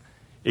company.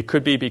 It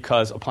could be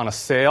because upon a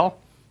sale,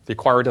 the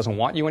acquirer doesn't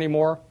want you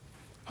anymore.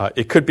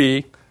 It could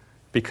be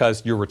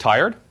because you're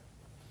retired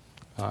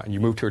and you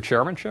move to a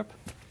chairmanship.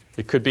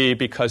 It could be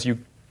because you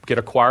get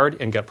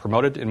acquired and get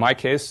promoted. In my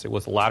case, it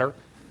was the latter.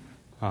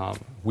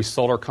 We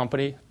sold our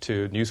company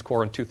to News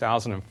Corp in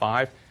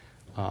 2005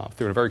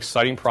 through a very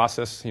exciting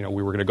process. We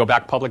were going to go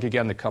back public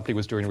again. The company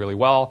was doing really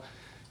well.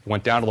 It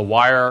went down to the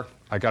wire.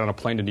 I got on a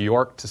plane to New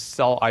York to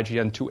sell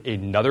IGN to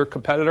another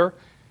competitor.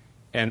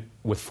 And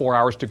with 4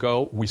 hours to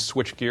go, we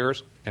switched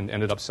gears and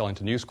ended up selling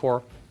to News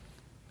Corp.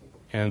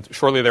 And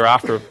shortly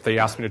thereafter, they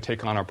asked me to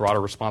take on a broader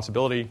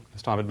responsibility.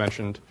 As Tom had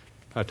mentioned,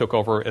 I took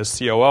over as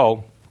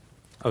COO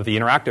of the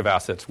interactive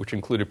assets, which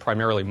included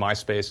primarily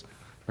MySpace,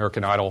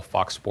 American Idol,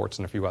 Fox Sports,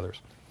 and a few others.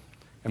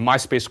 And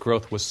MySpace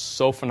growth was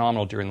so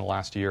phenomenal during the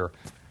last year.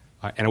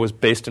 And it was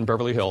based in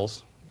Beverly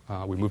Hills.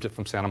 We moved it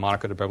from Santa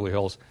Monica to Beverly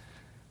Hills.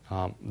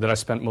 That I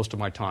spent most of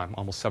my time,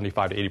 almost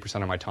 75 to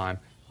 80% of my time,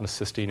 on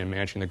assisting and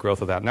managing the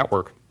growth of that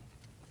network.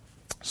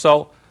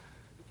 So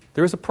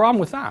there is a problem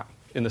with that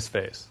in this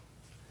phase.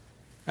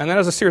 And then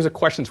there's a series of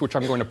questions which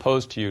I'm going to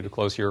pose to you to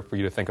close here for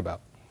you to think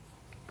about.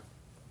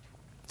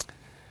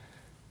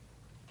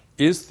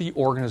 Is the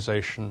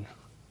organization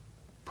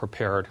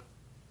prepared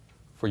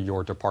for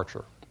your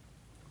departure?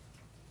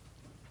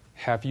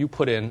 Have you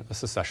put in a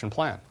succession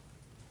plan?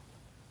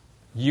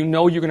 You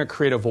know you're going to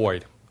create a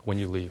void when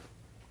you leave.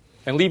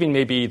 And leaving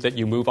may be that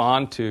you move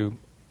on to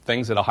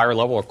things at a higher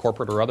level, or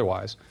corporate or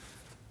otherwise,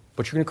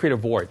 but you're going to create a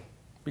void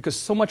because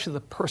so much of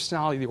the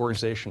personality of the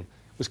organization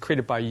was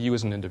created by you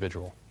as an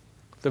individual.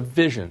 The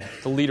vision,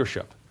 the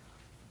leadership.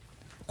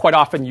 Quite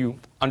often you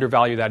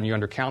undervalue that and you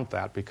undercount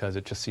that because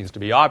it just seems to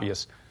be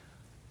obvious,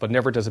 but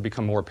never does it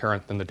become more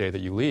apparent than the day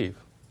that you leave.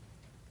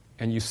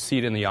 And you see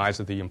it in the eyes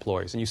of the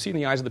employees. And you see it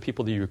in the eyes of the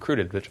people that you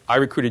recruited, which I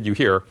recruited you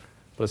here,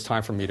 but it's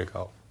time for me to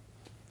go.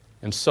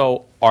 And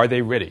so, are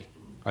they ready?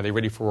 Are they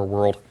ready for a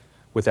world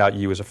without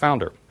you as a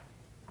founder?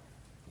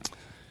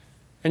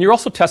 And you're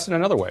also tested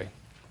another way.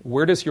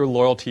 Where does your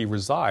loyalty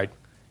reside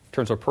in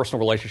terms of personal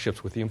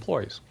relationships with the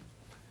employees?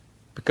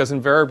 Because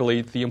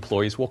invariably, the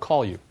employees will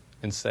call you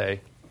and say,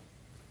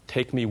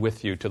 take me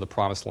with you to the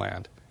promised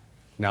land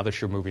now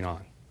that you're moving on.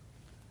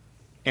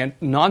 And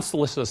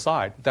non-solicit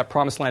aside, that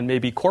promised land may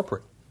be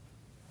corporate.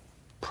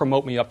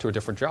 Promote me up to a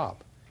different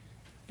job.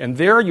 And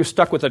there you're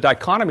stuck with the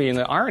dichotomy and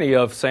the irony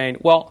of saying,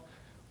 well,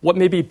 what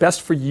may be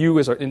best for you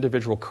as an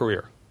individual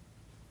career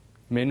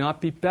may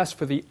not be best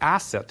for the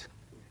asset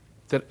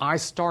that I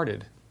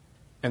started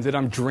and that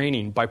I'm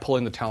draining by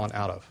pulling the talent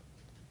out of.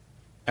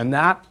 And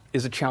that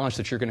is a challenge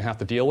that you're going to have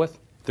to deal with.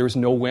 There is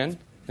no win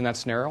in that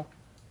scenario,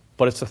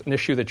 but it's an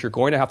issue that you're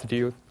going to have to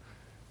deal with.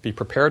 Be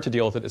prepared to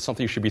deal with it. It's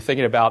something you should be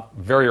thinking about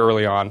very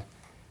early on.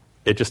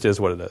 It just is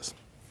what it is.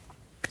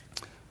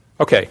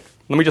 Okay,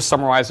 let me just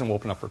summarize and we'll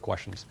open up for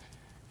questions.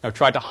 I've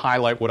tried to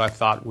highlight what I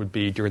thought would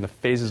be during the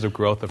phases of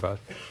growth of a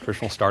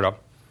traditional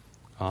startup,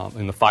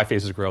 in the 5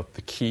 phases of growth,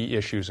 the key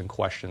issues and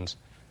questions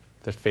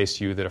that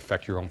face you that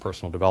affect your own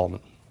personal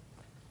development.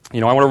 I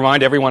want to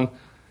remind everyone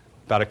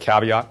about a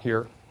caveat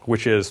here,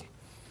 which is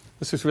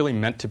this is really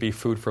meant to be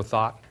food for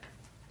thought.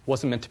 It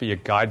wasn't meant to be a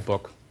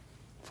guidebook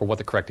for what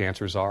the correct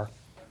answers are.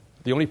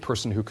 The only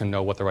person who can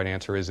know what the right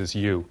answer is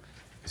you,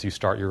 as you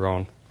start your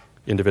own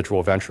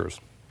individual ventures.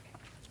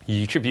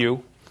 Each of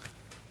you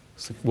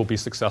will be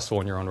successful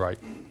in your own right.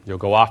 You'll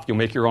go off, you'll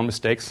make your own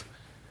mistakes,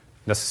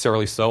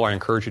 necessarily so. I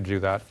encourage you to do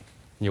that,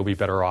 and you'll be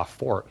better off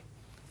for it.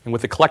 And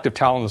with the collective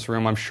talent in this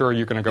room, I'm sure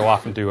you're going to go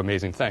off and do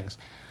amazing things.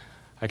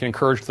 I can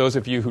encourage those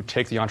of you who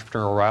take the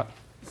entrepreneurial route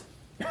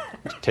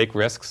to take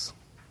risks,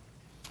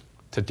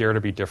 to dare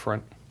to be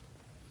different.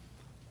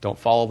 Don't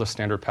follow the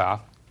standard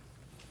path.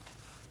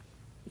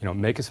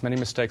 Make as many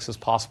mistakes as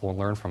possible and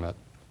learn from it.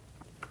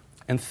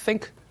 And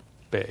think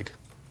big.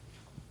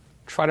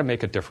 Try to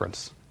make a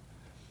difference.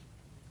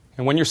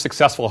 And when you're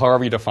successful,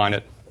 however you define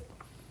it,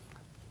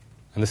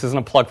 and this isn't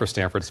a plug for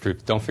Stanford, it's true.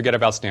 Don't forget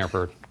about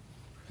Stanford.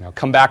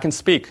 Come back and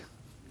speak.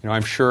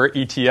 I'm sure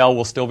ETL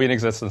will still be in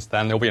existence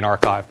then. There'll be an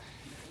archive.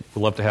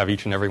 We'd love to have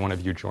each and every one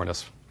of you join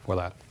us for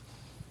that.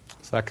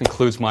 So that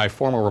concludes my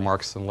formal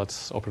remarks, and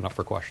let's open it up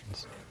for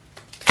questions.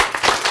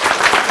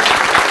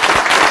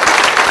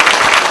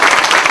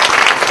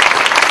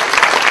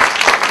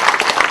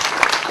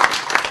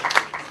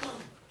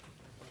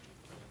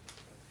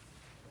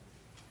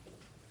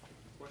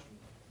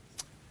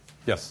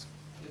 Yes?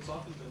 It's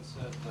often been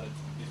said that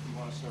if you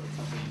want to start a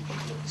company, you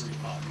should look 3 to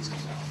 5 years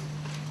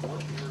out.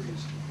 What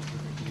areas do you think are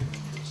going to be of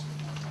interest?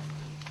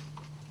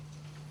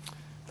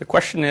 The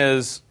question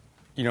is,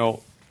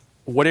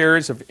 what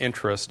areas of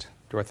interest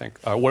do I think,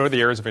 what are the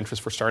areas of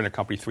interest for starting a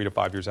company 3 to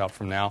 5 years out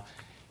from now?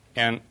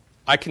 And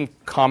I can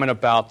comment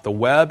about the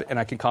web and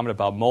I can comment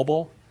about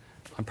mobile.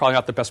 I'm probably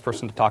not the best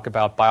person to talk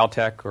about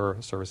biotech or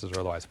services or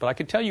otherwise. But I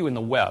can tell you in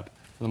the web,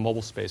 in the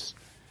mobile space,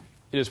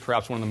 it is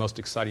perhaps one of the most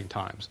exciting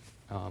times.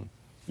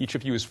 Each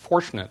of you is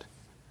fortunate,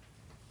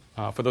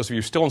 for those of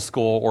you still in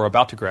school or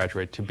about to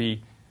graduate, to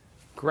be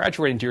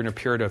graduating during a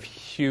period of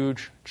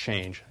huge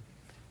change,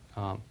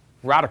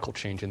 radical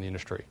change in the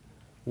industry,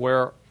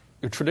 where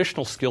your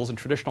traditional skills and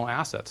traditional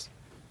assets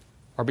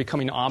are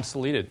becoming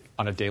obsoleted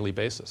on a daily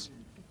basis.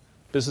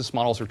 Business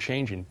models are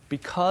changing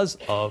because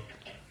of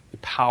the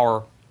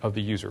power of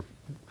the user.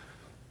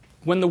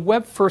 When the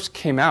web first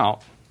came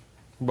out,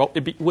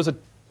 it was a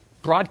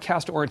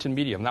broadcast-oriented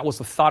medium. That was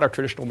the thought of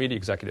traditional media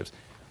executives.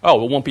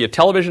 Oh, it won't be a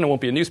television, it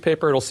won't be a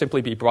newspaper, it'll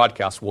simply be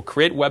broadcast. We'll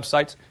create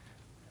websites,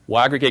 we'll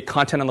aggregate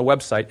content on the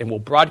website, and we'll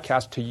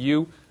broadcast to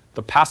you,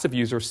 the passive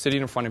user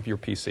sitting in front of your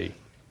PC.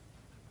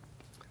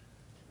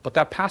 But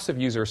that passive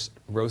user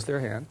rose their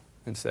hand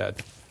and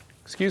said,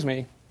 excuse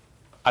me,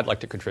 I'd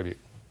like to contribute.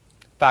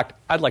 In fact,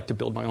 I'd like to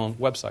build my own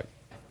website.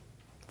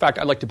 In fact,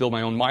 I'd like to build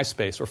my own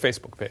MySpace or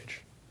Facebook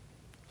page.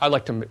 I'd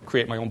like to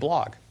create my own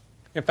blog.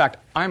 In fact,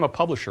 I'm a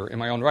publisher in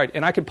my own right,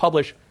 and I can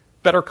publish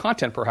better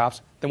content,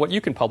 perhaps, than what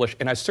you can publish,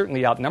 and I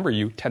certainly outnumber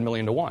you 10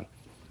 million to 1.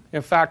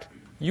 In fact,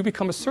 you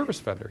become a service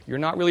vendor. You're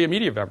not really a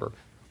media vendor.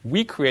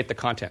 We create the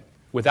content.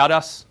 Without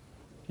us,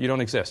 you don't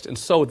exist. And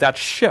so that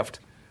shift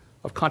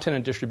of content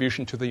and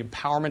distribution to the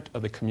empowerment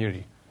of the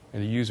community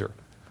and the user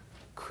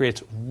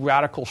creates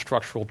radical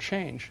structural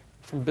change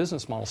from a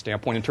business model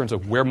standpoint in terms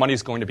of where money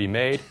is going to be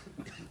made,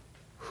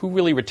 who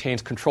really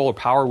retains control or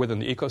power within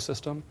the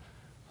ecosystem.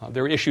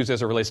 There are issues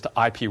as it relates to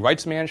IP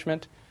rights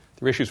management.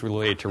 There are issues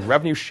related to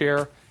revenue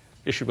share,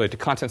 issues related to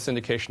content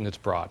syndication that's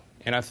broad.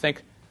 And I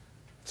think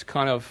it's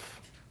kind of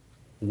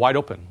wide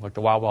open, like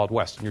the Wild Wild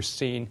West. And you're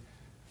seeing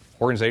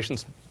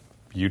organizations,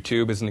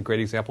 YouTube isn't a great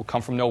example,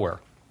 come from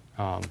nowhere.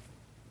 And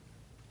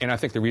I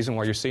think the reason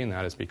why you're seeing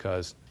that is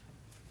because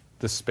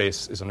this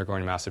space is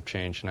undergoing massive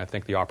change, and I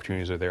think the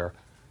opportunities are there.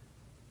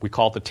 We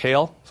call it the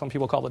tail. Some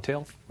people call it the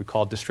tail. We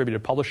call it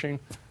distributed publishing.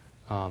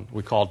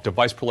 We call it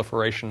device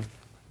proliferation.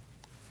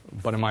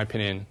 But in my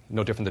opinion,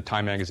 no different than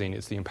Time Magazine,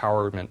 it's the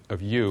empowerment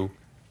of you,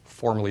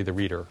 formerly the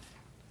reader,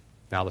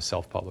 now the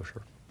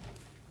self-publisher.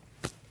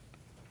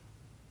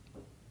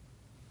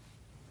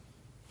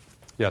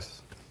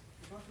 Yes?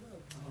 You talked about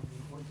the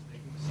importance of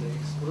making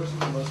mistakes. What are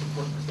some of the most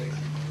important mistakes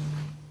you've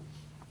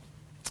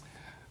made?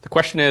 The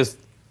question is,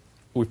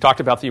 we've talked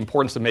about the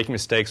importance of making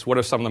mistakes. What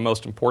are some of the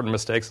most important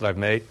mistakes that I've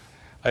made?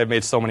 I have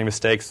made so many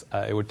mistakes,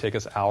 it would take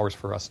us hours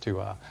for us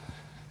to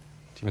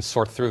even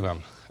sort through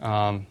them.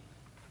 I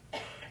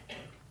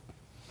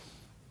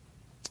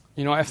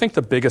think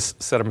the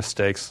biggest set of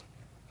mistakes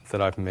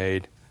that I've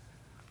made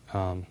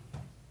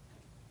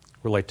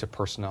relate to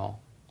personnel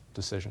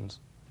decisions,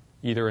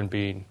 either in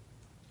being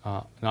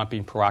not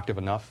being proactive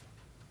enough,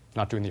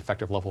 not doing the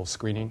effective level of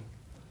screening.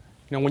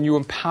 When you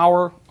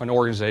empower an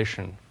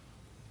organization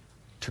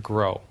to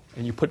grow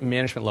and you put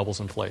management levels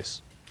in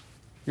place,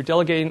 you're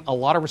delegating a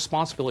lot of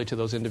responsibility to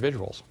those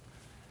individuals.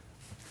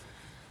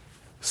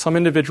 Some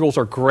individuals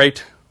are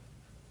great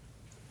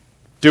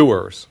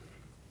doers,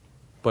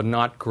 but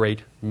not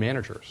great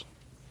managers.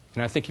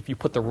 And I think if you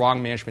put the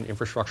wrong management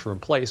infrastructure in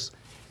place,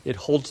 it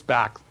holds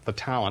back the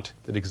talent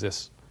that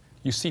exists.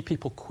 You see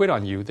people quit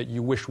on you that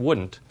you wish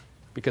wouldn't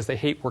because they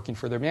hate working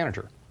for their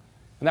manager.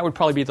 And that would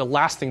probably be the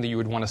last thing that you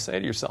would want to say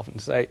to yourself and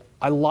say,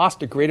 I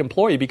lost a great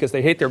employee because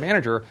they hate their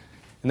manager.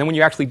 And then when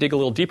you actually dig a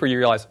little deeper, you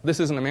realize this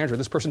isn't a manager.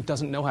 This person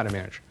doesn't know how to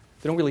manage.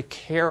 They don't really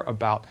care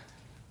about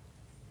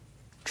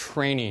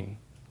training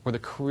or the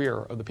career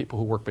of the people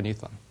who work beneath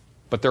them.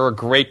 But they're a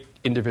great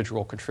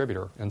individual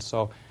contributor. And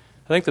so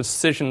I think the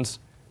decisions,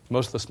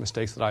 most of the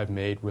mistakes that I've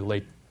made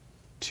relate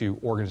to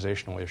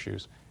organizational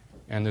issues.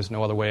 And there's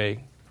no other way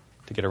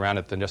to get around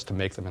it than just to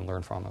make them and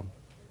learn from them.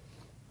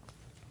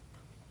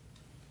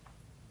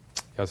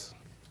 Yes?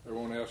 I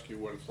won't ask you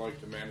what it's like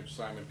to manage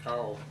Simon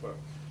Cowell, but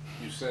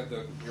you said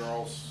that you're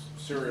all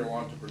serial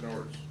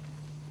entrepreneurs,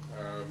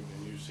 and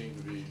you seem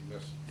to be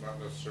not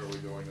necessarily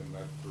going in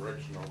that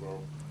direction, although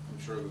I'm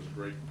sure there's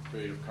great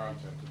creative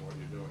content in what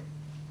you're doing.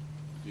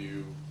 Do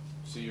you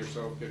see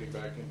yourself getting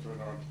back into an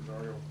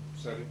entrepreneurial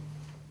setting?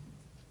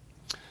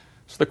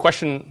 So the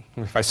question,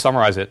 if I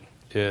summarize it,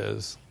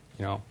 is,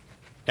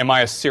 am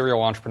I a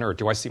serial entrepreneur?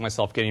 Do I see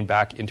myself getting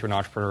back into an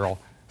entrepreneurial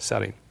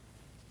setting?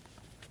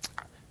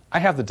 I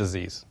have the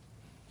disease.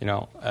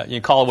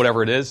 You call it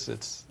whatever it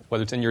is.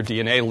 Whether it's in your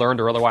DNA, learned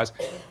or otherwise.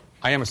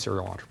 I am a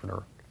serial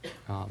entrepreneur.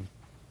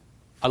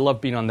 I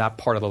love being on that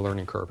part of the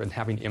learning curve and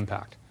having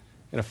impact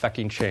and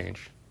affecting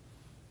change.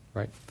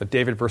 Right? The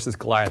David versus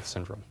Goliath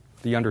syndrome,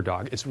 the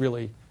underdog. It's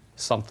really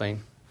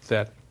something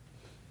that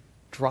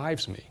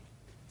drives me.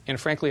 And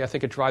frankly, I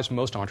think it drives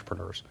most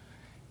entrepreneurs.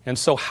 And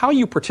so how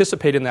you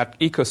participate in that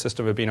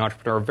ecosystem of being an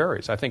entrepreneur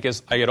varies. I think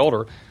as I get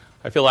older,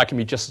 I feel I can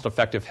be just as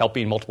effective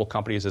helping multiple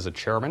companies as a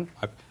chairman.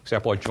 For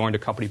example, I joined a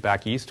company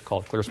back east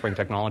called ClearSpring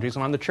Technologies,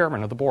 and I'm the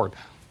chairman of the board.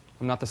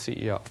 I'm not the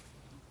CEO.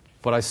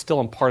 But I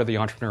still am part of the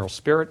entrepreneurial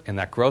spirit in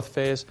that growth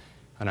phase,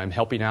 and I'm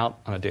helping out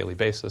on a daily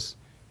basis,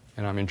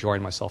 and I'm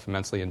enjoying myself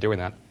immensely in doing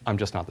that. I'm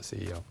just not the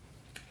CEO.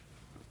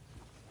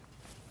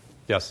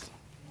 Yes?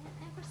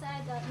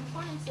 Emphasize the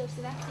importance of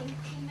selecting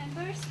team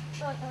members.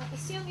 So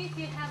assume if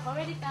you have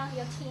already found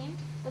your team,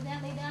 but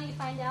then later on you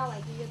find out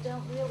you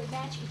don't really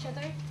match each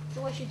other.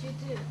 So what should you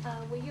do?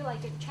 Will you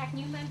attract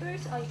new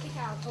members or you kick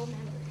out old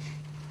members?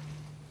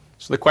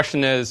 So the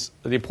question is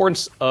the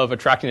importance of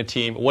attracting a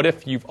team. What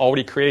if you've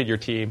already created your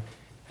team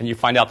and you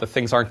find out that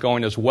things aren't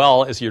going as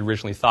well as you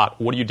originally thought?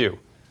 What do?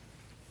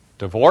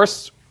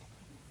 Divorce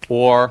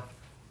or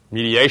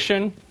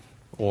mediation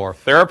or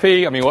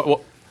therapy? I mean,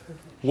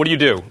 what do you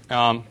do?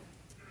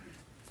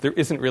 There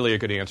isn't really a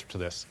good answer to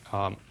this.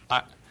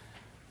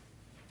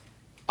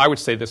 I would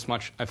say this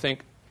much. I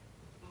think,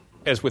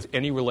 as with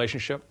any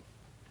relationship,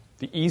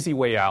 the easy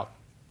way out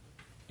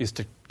is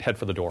to head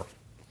for the door,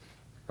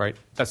 right?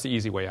 That's the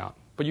easy way out.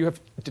 But you have,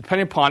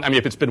 depending upon,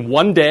 if it's been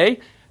one day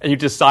and you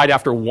decide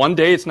after one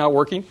day it's not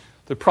working,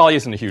 there probably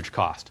isn't a huge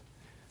cost.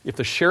 If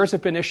the shares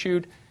have been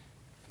issued,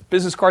 the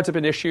business cards have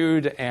been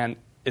issued, and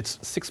it's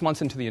 6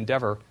 months into the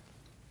endeavor,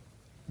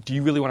 do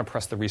you really want to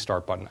press the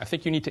restart button? I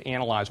think you need to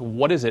analyze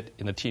what is it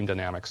in the team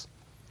dynamics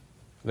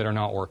that are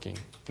not working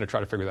and to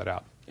try to figure that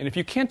out. And if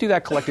you can't do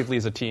that collectively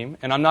as a team,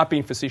 and I'm not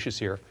being facetious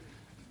here,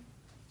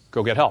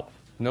 go get help.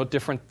 No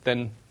different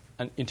than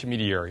an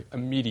intermediary, a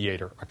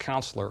mediator, a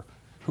counselor,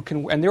 who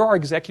can, and there are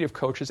executive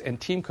coaches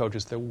and team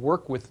coaches that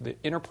work with the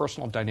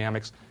interpersonal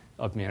dynamics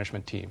of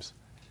management teams.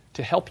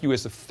 to help you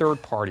as a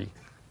third party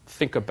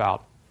think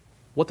about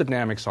what the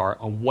dynamics are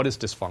and what is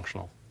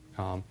dysfunctional.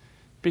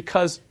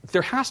 Because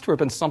there has to have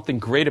been something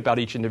great about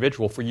each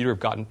individual for you to have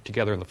gotten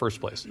together in the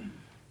first place.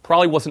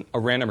 Probably wasn't a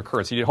random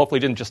occurrence. You hopefully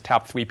didn't just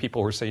tap 3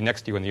 people who are sitting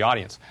next to you in the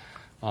audience.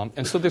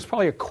 And so there's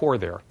probably a core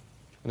there.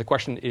 And the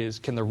question is,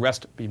 can the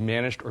rest be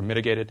managed or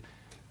mitigated?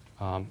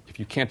 If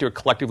you can't do it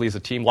collectively as a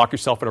team, lock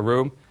yourself in a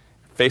room,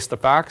 face the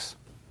facts,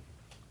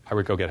 I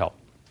would go get help.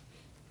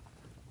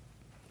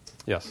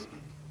 Yes?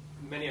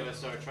 Many of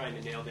us are trying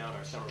to nail down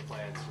our summer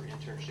plans for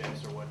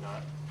internships or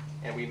whatnot,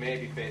 and we may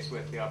be faced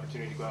with the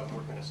opportunity to go out and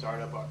work on a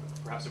startup,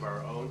 perhaps of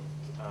our own,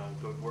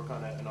 go work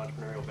on an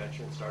entrepreneurial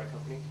venture and start a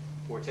company,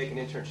 or take an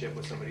internship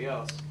with somebody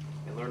else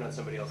and learn on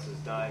somebody else's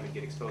dime and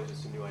get exposed to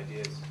some new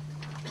ideas.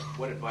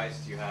 What advice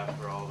do you have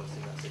for all of us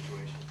in that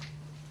situation?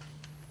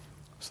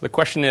 So the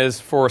question is,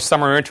 for a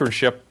summer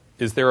internship,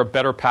 is there a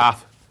better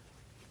path,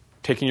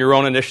 taking your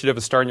own initiative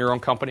and starting your own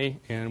company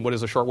in what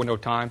is a short window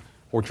of time,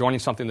 or joining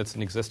something that's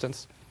in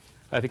existence?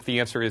 I think the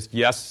answer is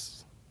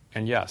yes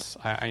and yes.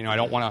 I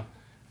don't want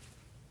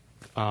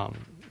to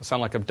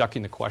sound like I'm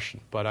ducking the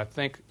question, but I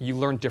think you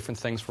learn different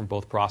things from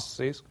both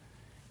processes,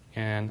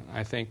 and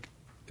I think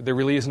there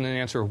really isn't an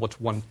answer of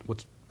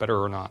what's better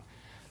or not.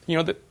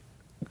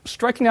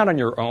 Striking out on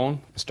your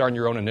own, starting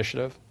your own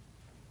initiative,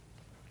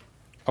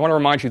 I want to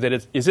remind you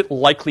that is it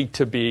likely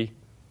to be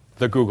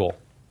the Google,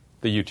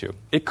 the YouTube?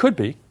 It could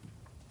be.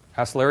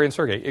 Ask Larry and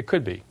Sergey. It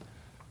could be.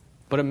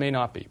 But it may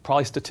not be.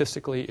 Probably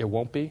statistically it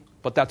won't be,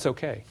 but that's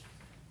okay.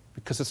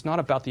 Because it's not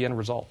about the end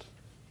result.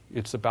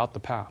 It's about the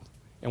path.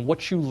 And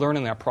what you learn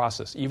in that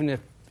process, even if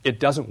it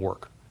doesn't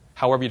work,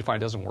 however you define it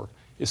doesn't work,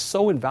 is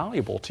so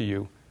invaluable to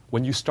you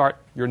when you start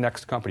your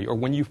next company or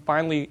when you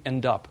finally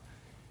end up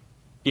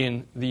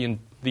in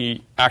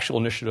the actual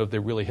initiative that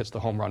really hits the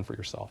home run for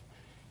yourself.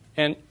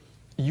 And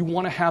you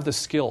want to have the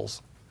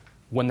skills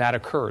when that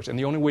occurs. And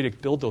the only way to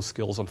build those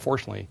skills,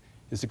 unfortunately,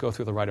 is to go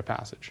through the rite of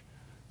passage.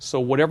 So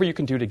whatever you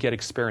can do to get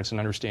experience and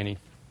understanding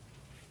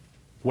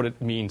what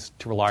it means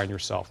to rely on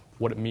yourself,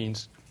 what it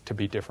means to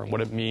be different,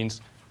 what it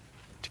means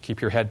to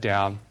keep your head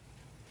down,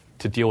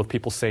 to deal with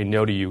people saying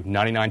no to you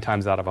 99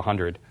 times out of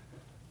 100,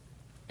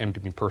 and to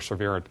be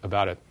perseverant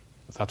about it,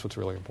 that's what's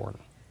really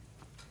important.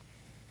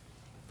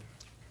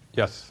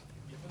 Yes?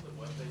 Given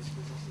the web-based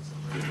businesses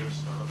and where their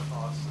startup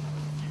costs and a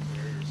few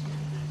barriers to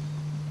entry,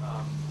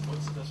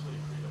 what's the best way to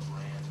create a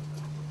brand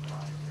and a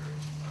proprietary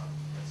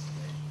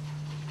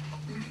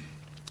destination?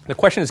 The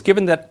question is,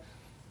 given that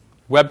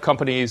web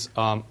companies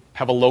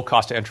have a low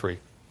cost to entry,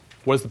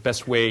 what is the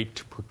best way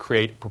to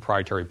create a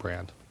proprietary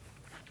brand?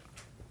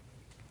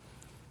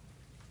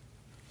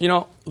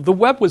 The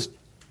web was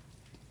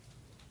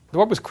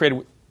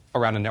created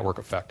around a network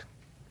effect.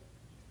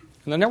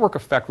 And the network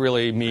effect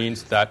really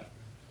means that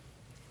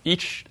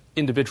each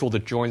individual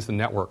that joins the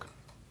network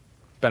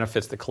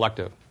benefits the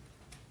collective,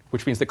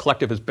 which means the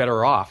collective is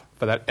better off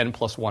for that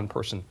N+1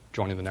 person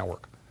joining the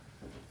network.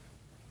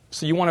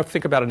 So you want to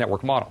think about a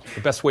network model.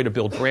 The best way to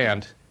build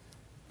brand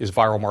is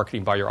viral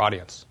marketing by your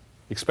audience,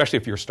 especially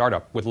if you're a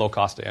startup with low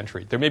cost to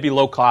entry. There may be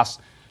low cost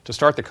to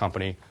start the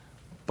company,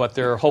 but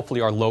there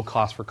hopefully are low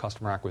costs for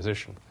customer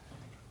acquisition.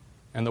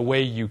 And the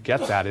way you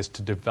get that is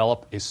to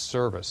develop a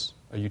service,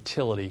 a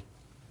utility,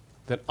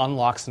 that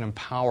unlocks and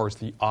empowers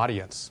the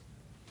audience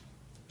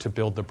to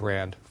build the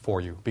brand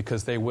for you,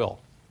 because they will.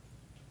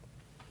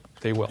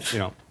 They will.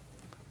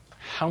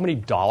 How many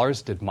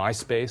dollars did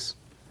MySpace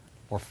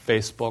or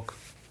Facebook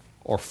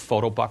or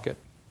PhotoBucket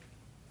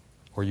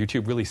or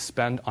YouTube really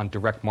spend on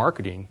direct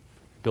marketing,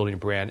 building a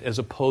brand, as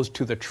opposed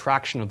to the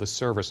traction of the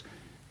service,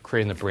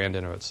 creating the brand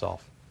in of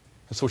itself?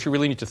 And so what you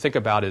really need to think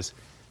about is,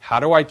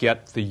 how do I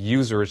get the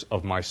users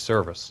of my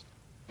service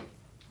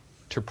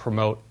to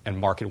promote and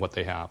market what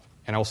they have?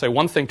 And I will say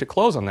one thing to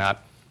close on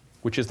that,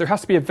 which is there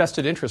has to be a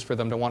vested interest for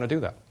them to want to do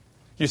that.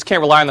 You just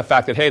can't rely on the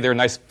fact that, hey, they're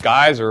nice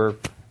guys or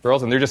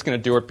girls, and they're just going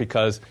to do it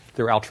because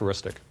they're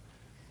altruistic.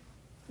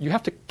 You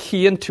have to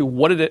key into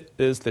what it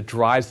is that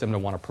drives them to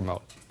want to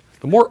promote.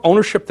 The more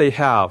ownership they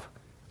have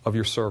of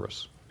your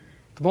service,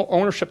 the more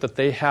ownership that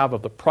they have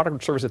of the product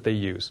or service that they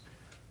use,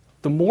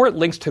 the more it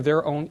links to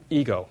their own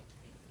ego,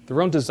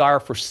 their own desire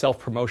for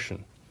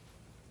self-promotion,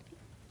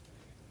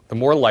 the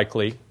more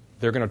likely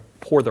they're going to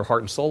pour their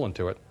heart and soul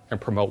into it and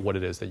promote what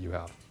it is that you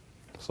have.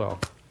 So I'll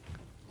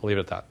leave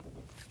it at that.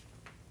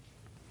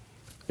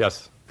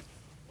 Yes?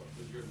 What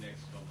would your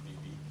next company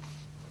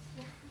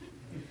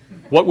be?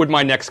 What would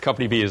my next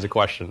company be is the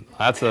question.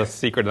 That's a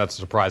secret and that's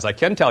a surprise. I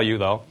can tell you,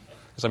 though,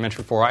 as I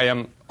mentioned before, I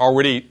am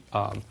already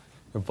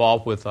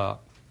involved with a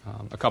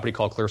company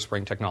called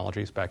ClearSpring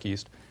Technologies back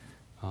east.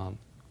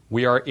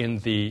 We are in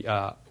the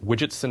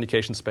widget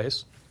syndication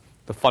space.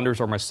 The funders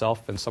are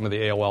myself and some of the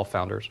AOL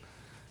founders.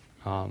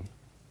 And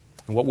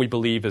what we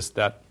believe is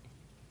that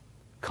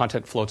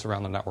content floats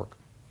around the network.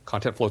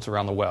 Content floats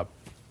around the web.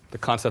 The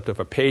concept of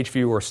a page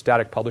view or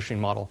static publishing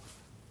model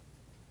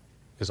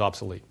is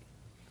obsolete.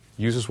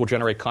 Users will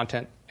generate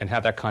content and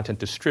have that content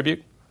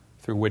distribute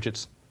through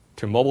widgets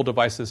to mobile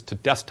devices, to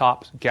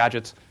desktops,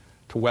 gadgets,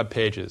 to web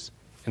pages.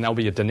 And that will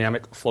be a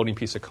dynamic floating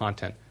piece of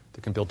content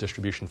that can build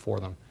distribution for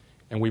them.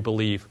 And we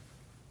believe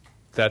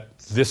that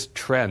this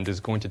trend is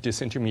going to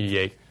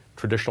disintermediate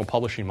traditional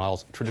publishing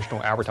models,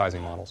 traditional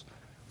advertising models,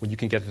 where you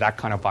can get that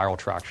kind of viral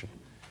traction.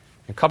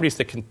 And companies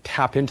that can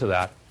tap into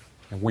that,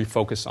 and we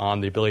focus on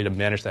the ability to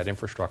manage that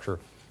infrastructure,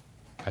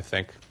 I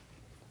think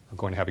are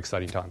going to have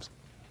exciting times.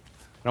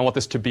 I don't want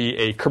this to be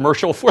a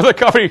commercial for the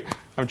company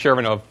I'm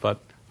chairman of, but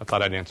I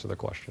thought I'd answer the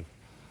question.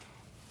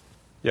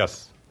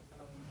 Yes?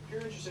 If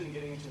you're interested in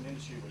getting into an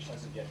industry which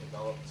hasn't yet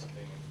developed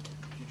something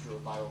in future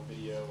viral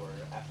video or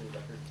after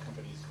record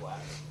companies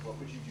collapse, what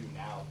would you do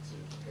now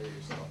to prepare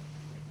yourself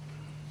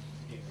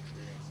to gain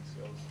experience and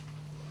skills?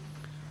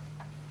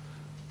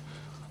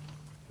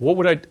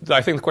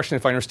 I think the question,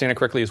 if I understand it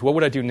correctly, is what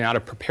would I do now to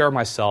prepare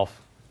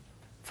myself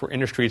for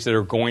industries that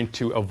are going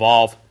to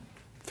evolve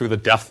through the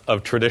death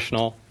of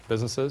traditional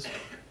businesses?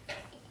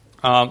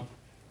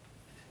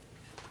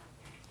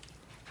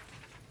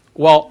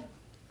 Well,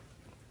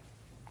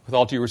 with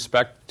all due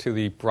respect to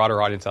the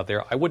broader audience out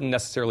there, I wouldn't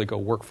necessarily go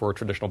work for a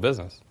traditional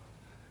business,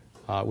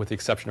 with the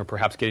exception of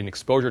perhaps getting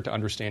exposure to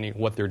understanding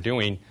what they're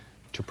doing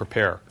to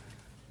prepare.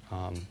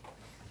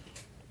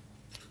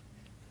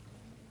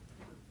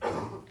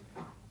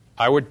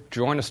 I would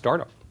join a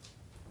startup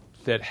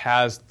that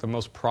has the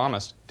most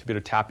promise to be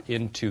able to tap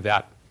into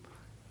that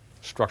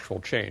structural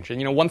change.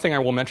 And one thing I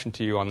will mention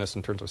to you on this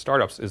in terms of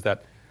startups is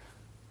that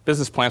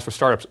business plans for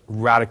startups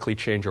radically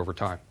change over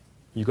time.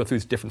 You go through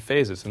these different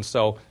phases. And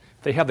so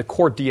they have the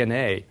core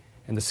DNA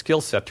and the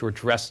skill set to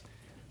address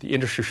the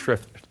industry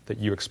shift that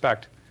you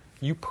expect.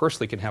 You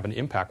personally can have an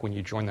impact when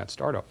you join that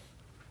startup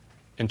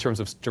in terms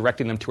of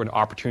directing them to an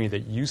opportunity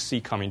that you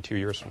see coming 2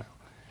 years from now.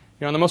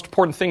 The most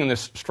important thing in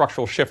this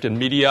structural shift in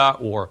media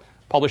or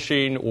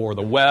publishing or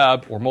the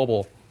web or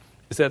mobile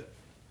is that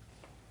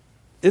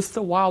it's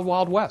the wild,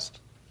 wild west.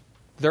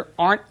 There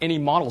aren't any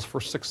models for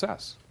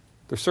success.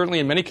 There certainly,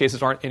 in many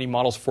cases, aren't any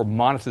models for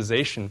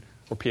monetization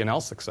or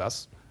P&L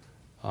success.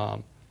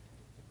 And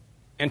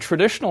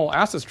traditional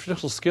assets,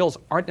 traditional skills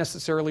aren't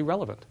necessarily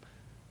relevant.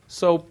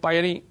 So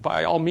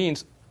by all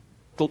means,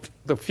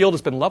 the field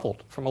has been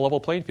leveled from a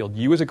level playing field.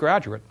 You as a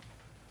graduate,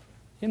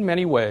 in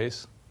many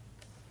ways,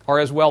 are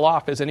as well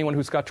off as anyone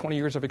who's got 20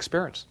 years of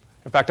experience.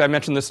 In fact, I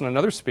mentioned this in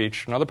another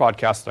speech, another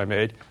podcast that I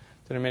made,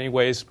 that in many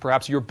ways,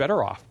 perhaps you're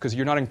better off because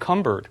you're not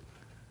encumbered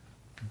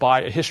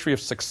by a history of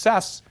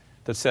success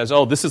that says,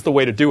 oh, this is the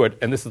way to do it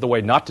and this is the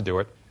way not to do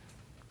it.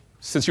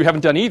 Since you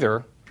haven't done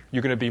either,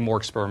 you're going to be more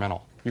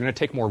experimental. You're going to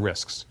take more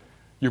risks.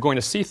 You're going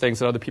to see things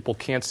that other people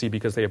can't see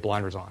because they have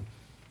blinders on.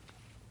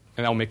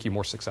 And that will make you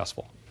more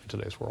successful in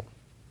today's world.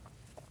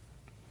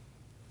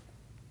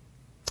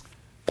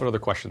 What other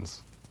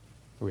questions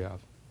do we have?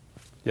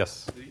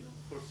 Yes? Do you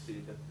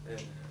foresee that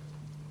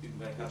it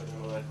might happen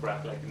another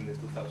crack like in the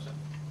 2000s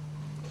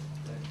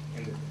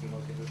in the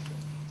technology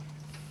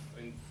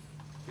industry?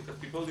 Because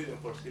people didn't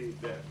foresee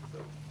it then. So.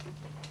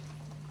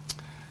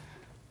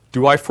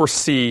 Do I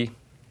foresee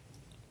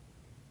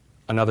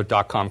another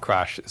dot-com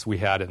crash as we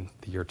had in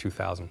the year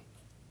 2000?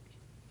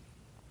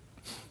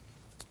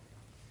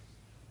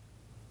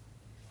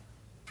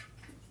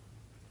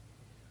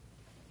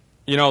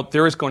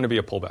 There is going to be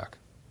a pullback,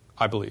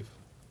 I believe.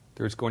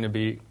 There's going to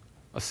be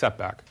a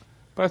setback.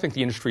 But I think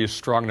the industry is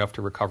strong enough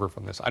to recover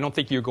from this. I don't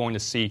think you're going to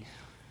see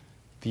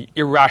the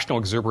irrational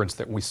exuberance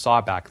that we saw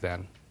back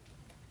then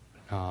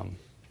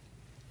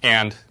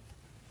and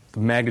the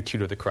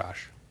magnitude of the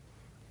crash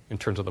in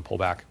terms of the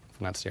pullback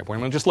from that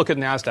standpoint. Just look at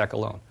NASDAQ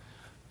alone.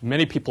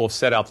 Many people have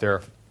said out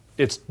there,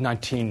 it's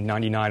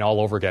 1999 all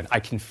over again.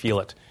 I can feel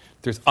it.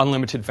 There's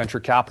unlimited venture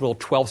capital,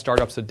 12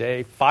 startups a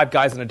day, 5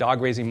 guys and a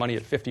dog raising money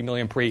at 50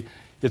 million pre.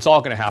 It's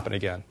all going to happen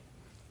again.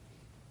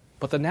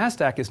 But the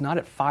NASDAQ is not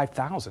at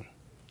 5,000.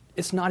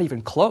 It's not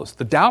even close.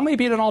 The Dow may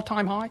be at an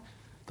all-time high.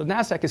 The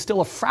NASDAQ is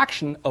still a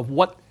fraction of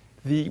what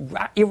the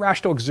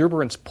irrational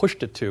exuberance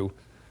pushed it to,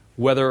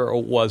 whether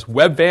it was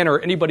Webvan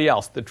or anybody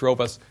else that drove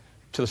us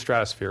to the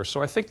stratosphere.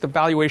 So I think the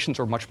valuations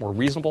are much more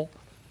reasonable.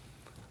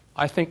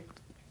 I think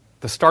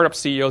the startup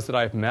CEOs that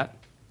I've met,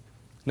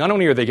 not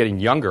only are they getting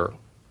younger,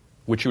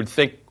 which you would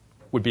think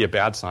would be a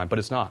bad sign, but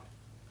it's not.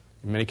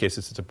 In many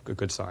cases, it's a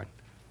good sign.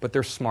 But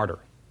they're smarter.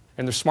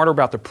 And they're smarter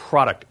about the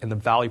product and the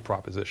value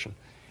proposition.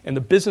 And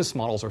the business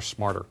models are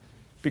smarter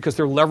because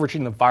they're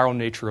leveraging the viral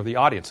nature of the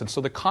audience. And so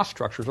the cost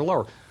structures are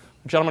lower.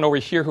 A gentleman over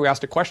here who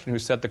asked a question who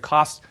said the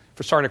costs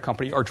for starting a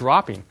company are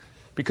dropping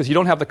because you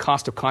don't have the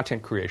cost of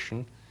content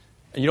creation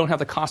and you don't have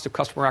the cost of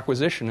customer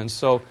acquisition. And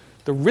so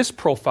the risk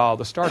profile of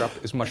the startup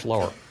is much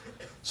lower.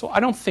 So I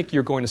don't think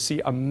you're going to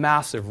see a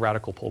massive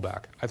radical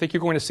pullback. I think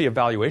you're going to see a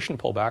valuation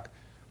pullback,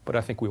 but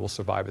I think we will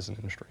survive as an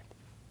industry.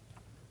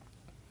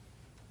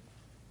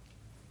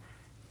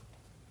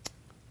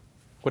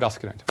 What else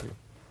can I tell you?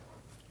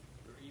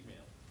 Your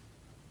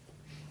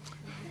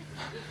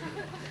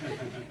email.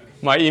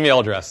 My email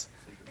address.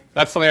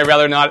 That's something I'd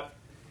rather not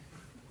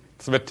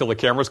submit till the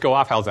cameras go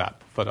off. How's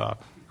that? But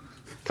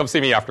come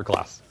see me after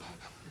class.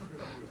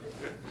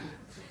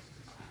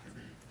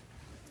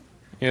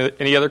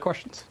 Any other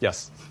questions?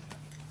 Yes.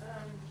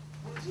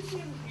 Would you see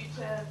in the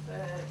future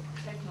the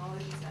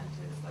technology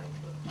centers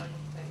like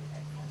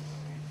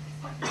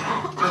which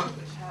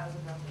has a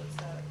number of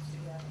setups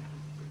together.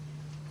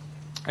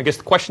 I guess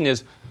the question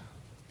is,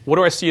 what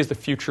do I see as the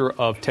future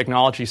of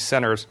technology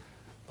centers,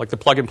 like the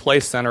Plug and Play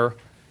Center in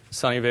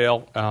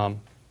Sunnyvale,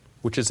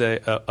 which is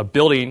a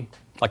building,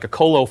 like a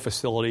colo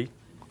facility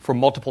for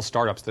multiple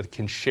startups that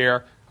can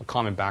share a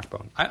common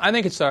backbone. I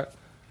think it's a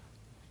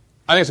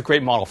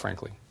great model,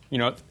 frankly. You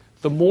know,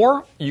 the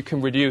more you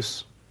can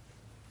reduce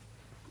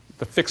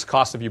the fixed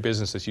cost of your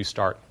business as you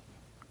start,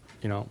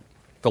 you know,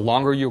 the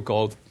longer you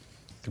go,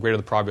 the greater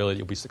the probability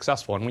you'll be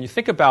successful. And when you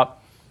think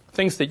about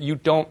things that you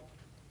don't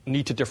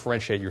need to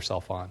differentiate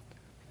yourself on,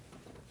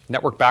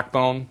 network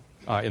backbone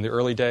in the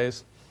early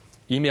days,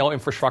 email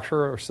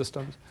infrastructure or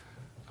systems,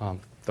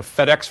 the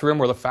FedEx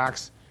room or the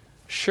fax,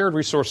 shared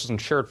resources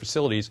and shared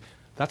facilities,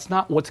 that's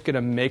not what's going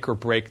to make or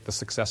break the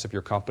success of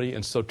your company.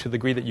 And so to the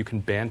degree that you can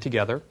band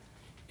together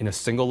in a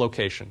single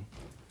location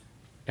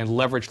and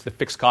leverage the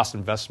fixed cost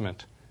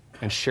investment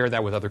and share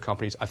that with other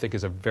companies, I think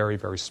is a very,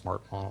 very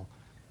smart model.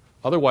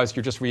 Otherwise,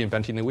 you're just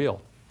reinventing the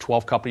wheel.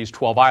 12 companies,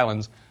 12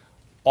 islands,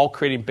 all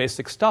creating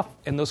basic stuff,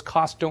 and those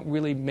costs don't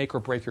really make or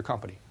break your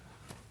company.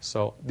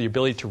 So the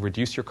ability to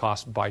reduce your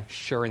cost by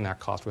sharing that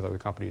cost with other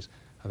companies,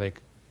 I think,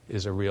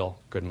 is a real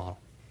good model.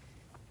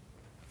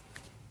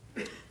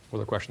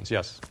 Other questions?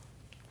 Yes?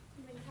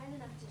 You've been kind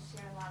enough to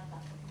share a lot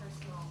about the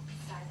personal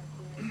side of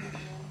careers, and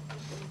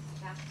then thinking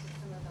back to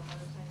some of the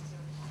other times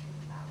you were talking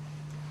about.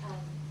 Are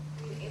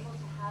you able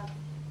to have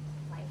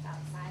life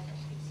outside that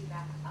keeps you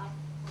back up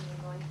when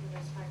you're going through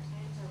those hard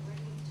times, or where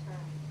do you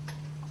turn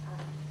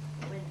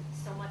when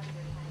so much of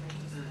your time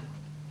is just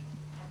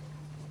at the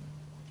company?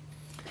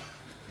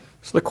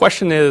 So the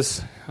question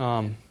is,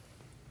 from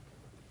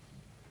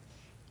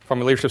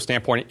a leadership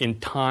standpoint, in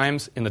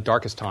the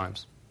darkest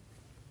times,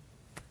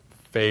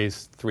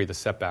 phase 3, the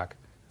setback,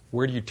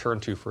 where do you turn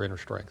to for inner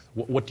strength?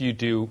 What do you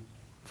do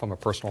from a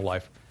personal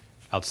life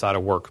outside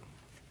of work?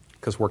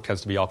 Because work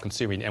tends to be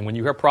all-consuming. And when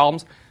you have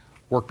problems,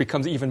 work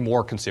becomes even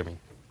more consuming.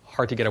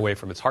 Hard to get away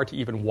from. It's hard to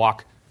even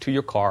walk to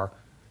your car,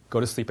 go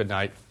to sleep at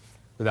night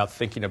without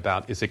thinking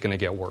about, is it going to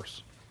get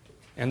worse?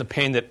 And the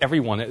pain that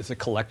everyone as a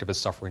collective is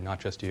suffering, not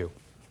just you.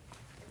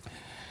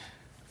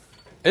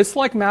 It's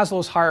like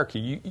Maslow's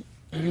hierarchy.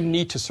 You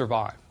need to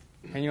survive.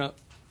 And, you know,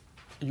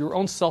 your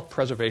own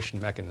self-preservation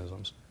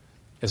mechanisms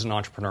as an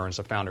entrepreneur, as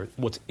a founder,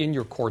 what's in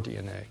your core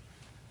DNA,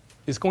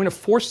 is going to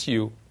force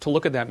you to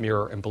look at that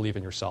mirror and believe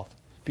in yourself.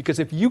 Because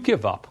if you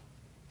give up,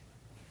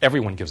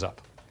 everyone gives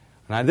up.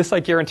 And this I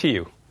guarantee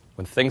you,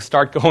 when things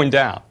start going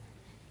down,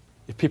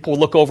 if people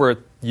look over at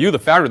you, the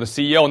founder, the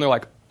CEO, and they're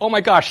like, oh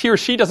my gosh, he or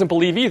she doesn't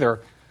believe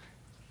either,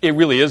 it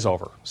really is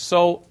over.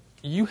 So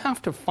you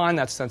have to find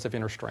that sense of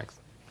inner strength.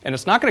 And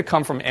it's not going to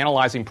come from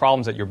analyzing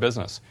problems at your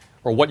business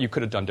or what you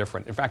could have done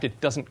different. In fact, it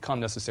doesn't come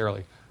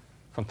necessarily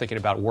from thinking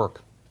about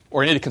work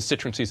or any of the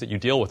constituencies that you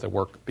deal with at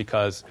work,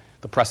 because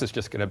the press is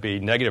just going to be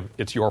negative.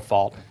 It's your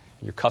fault.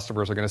 Your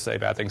customers are going to say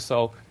bad things.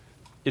 So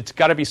it's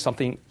got to be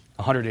something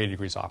 180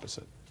 degrees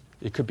opposite.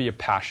 It could be a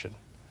passion.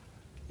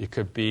 It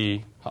could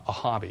be a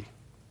hobby.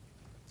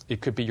 It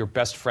could be your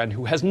best friend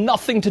who has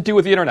nothing to do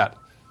with the internet,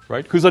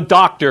 right? Who's a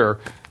doctor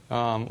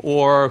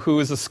or who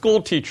is a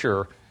school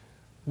teacher,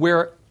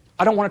 where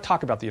I don't want to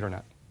talk about the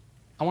internet.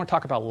 I want to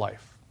talk about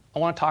life. I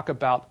want to talk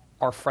about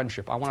our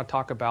friendship. I want to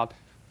talk about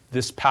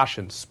this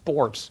passion,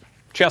 sports,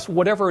 chess,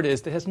 whatever it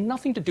is that has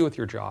nothing to do with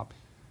your job,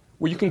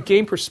 where you can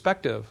gain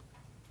perspective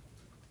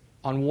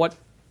on what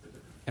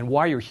and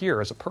why you're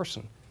here as a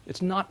person.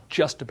 It's not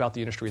just about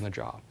the industry and the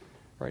job,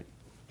 right?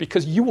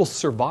 Because you will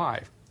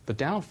survive the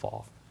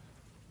downfall,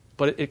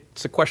 but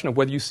it's a question of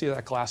whether you see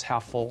that glass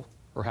half full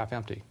or half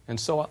empty. And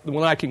so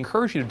what I can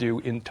encourage you to do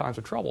in times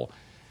of trouble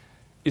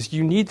is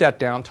you need that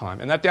downtime.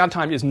 And that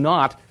downtime is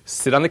not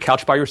sit on the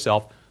couch by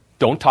yourself,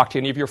 don't talk to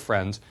any of your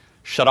friends,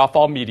 shut off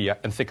all media,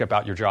 and think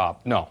about your job.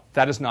 No,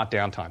 that is not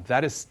downtime.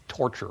 That is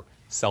torture,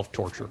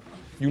 self-torture.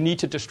 You need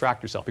to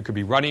distract yourself. It could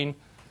be running, it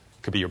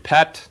could be your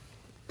pet,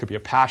 it could be a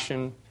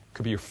passion, it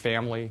could be your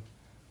family.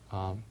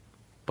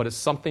 But it's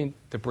something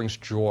that brings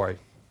joy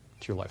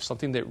to your life,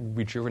 something that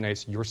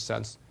rejuvenates your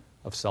sense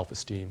of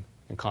self-esteem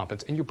and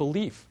confidence and your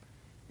belief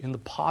in the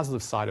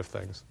positive side of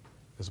things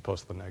as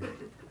opposed to the negative.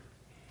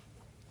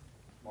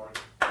 Mark,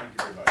 thank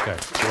you very much.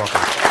 Okay, you're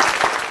welcome.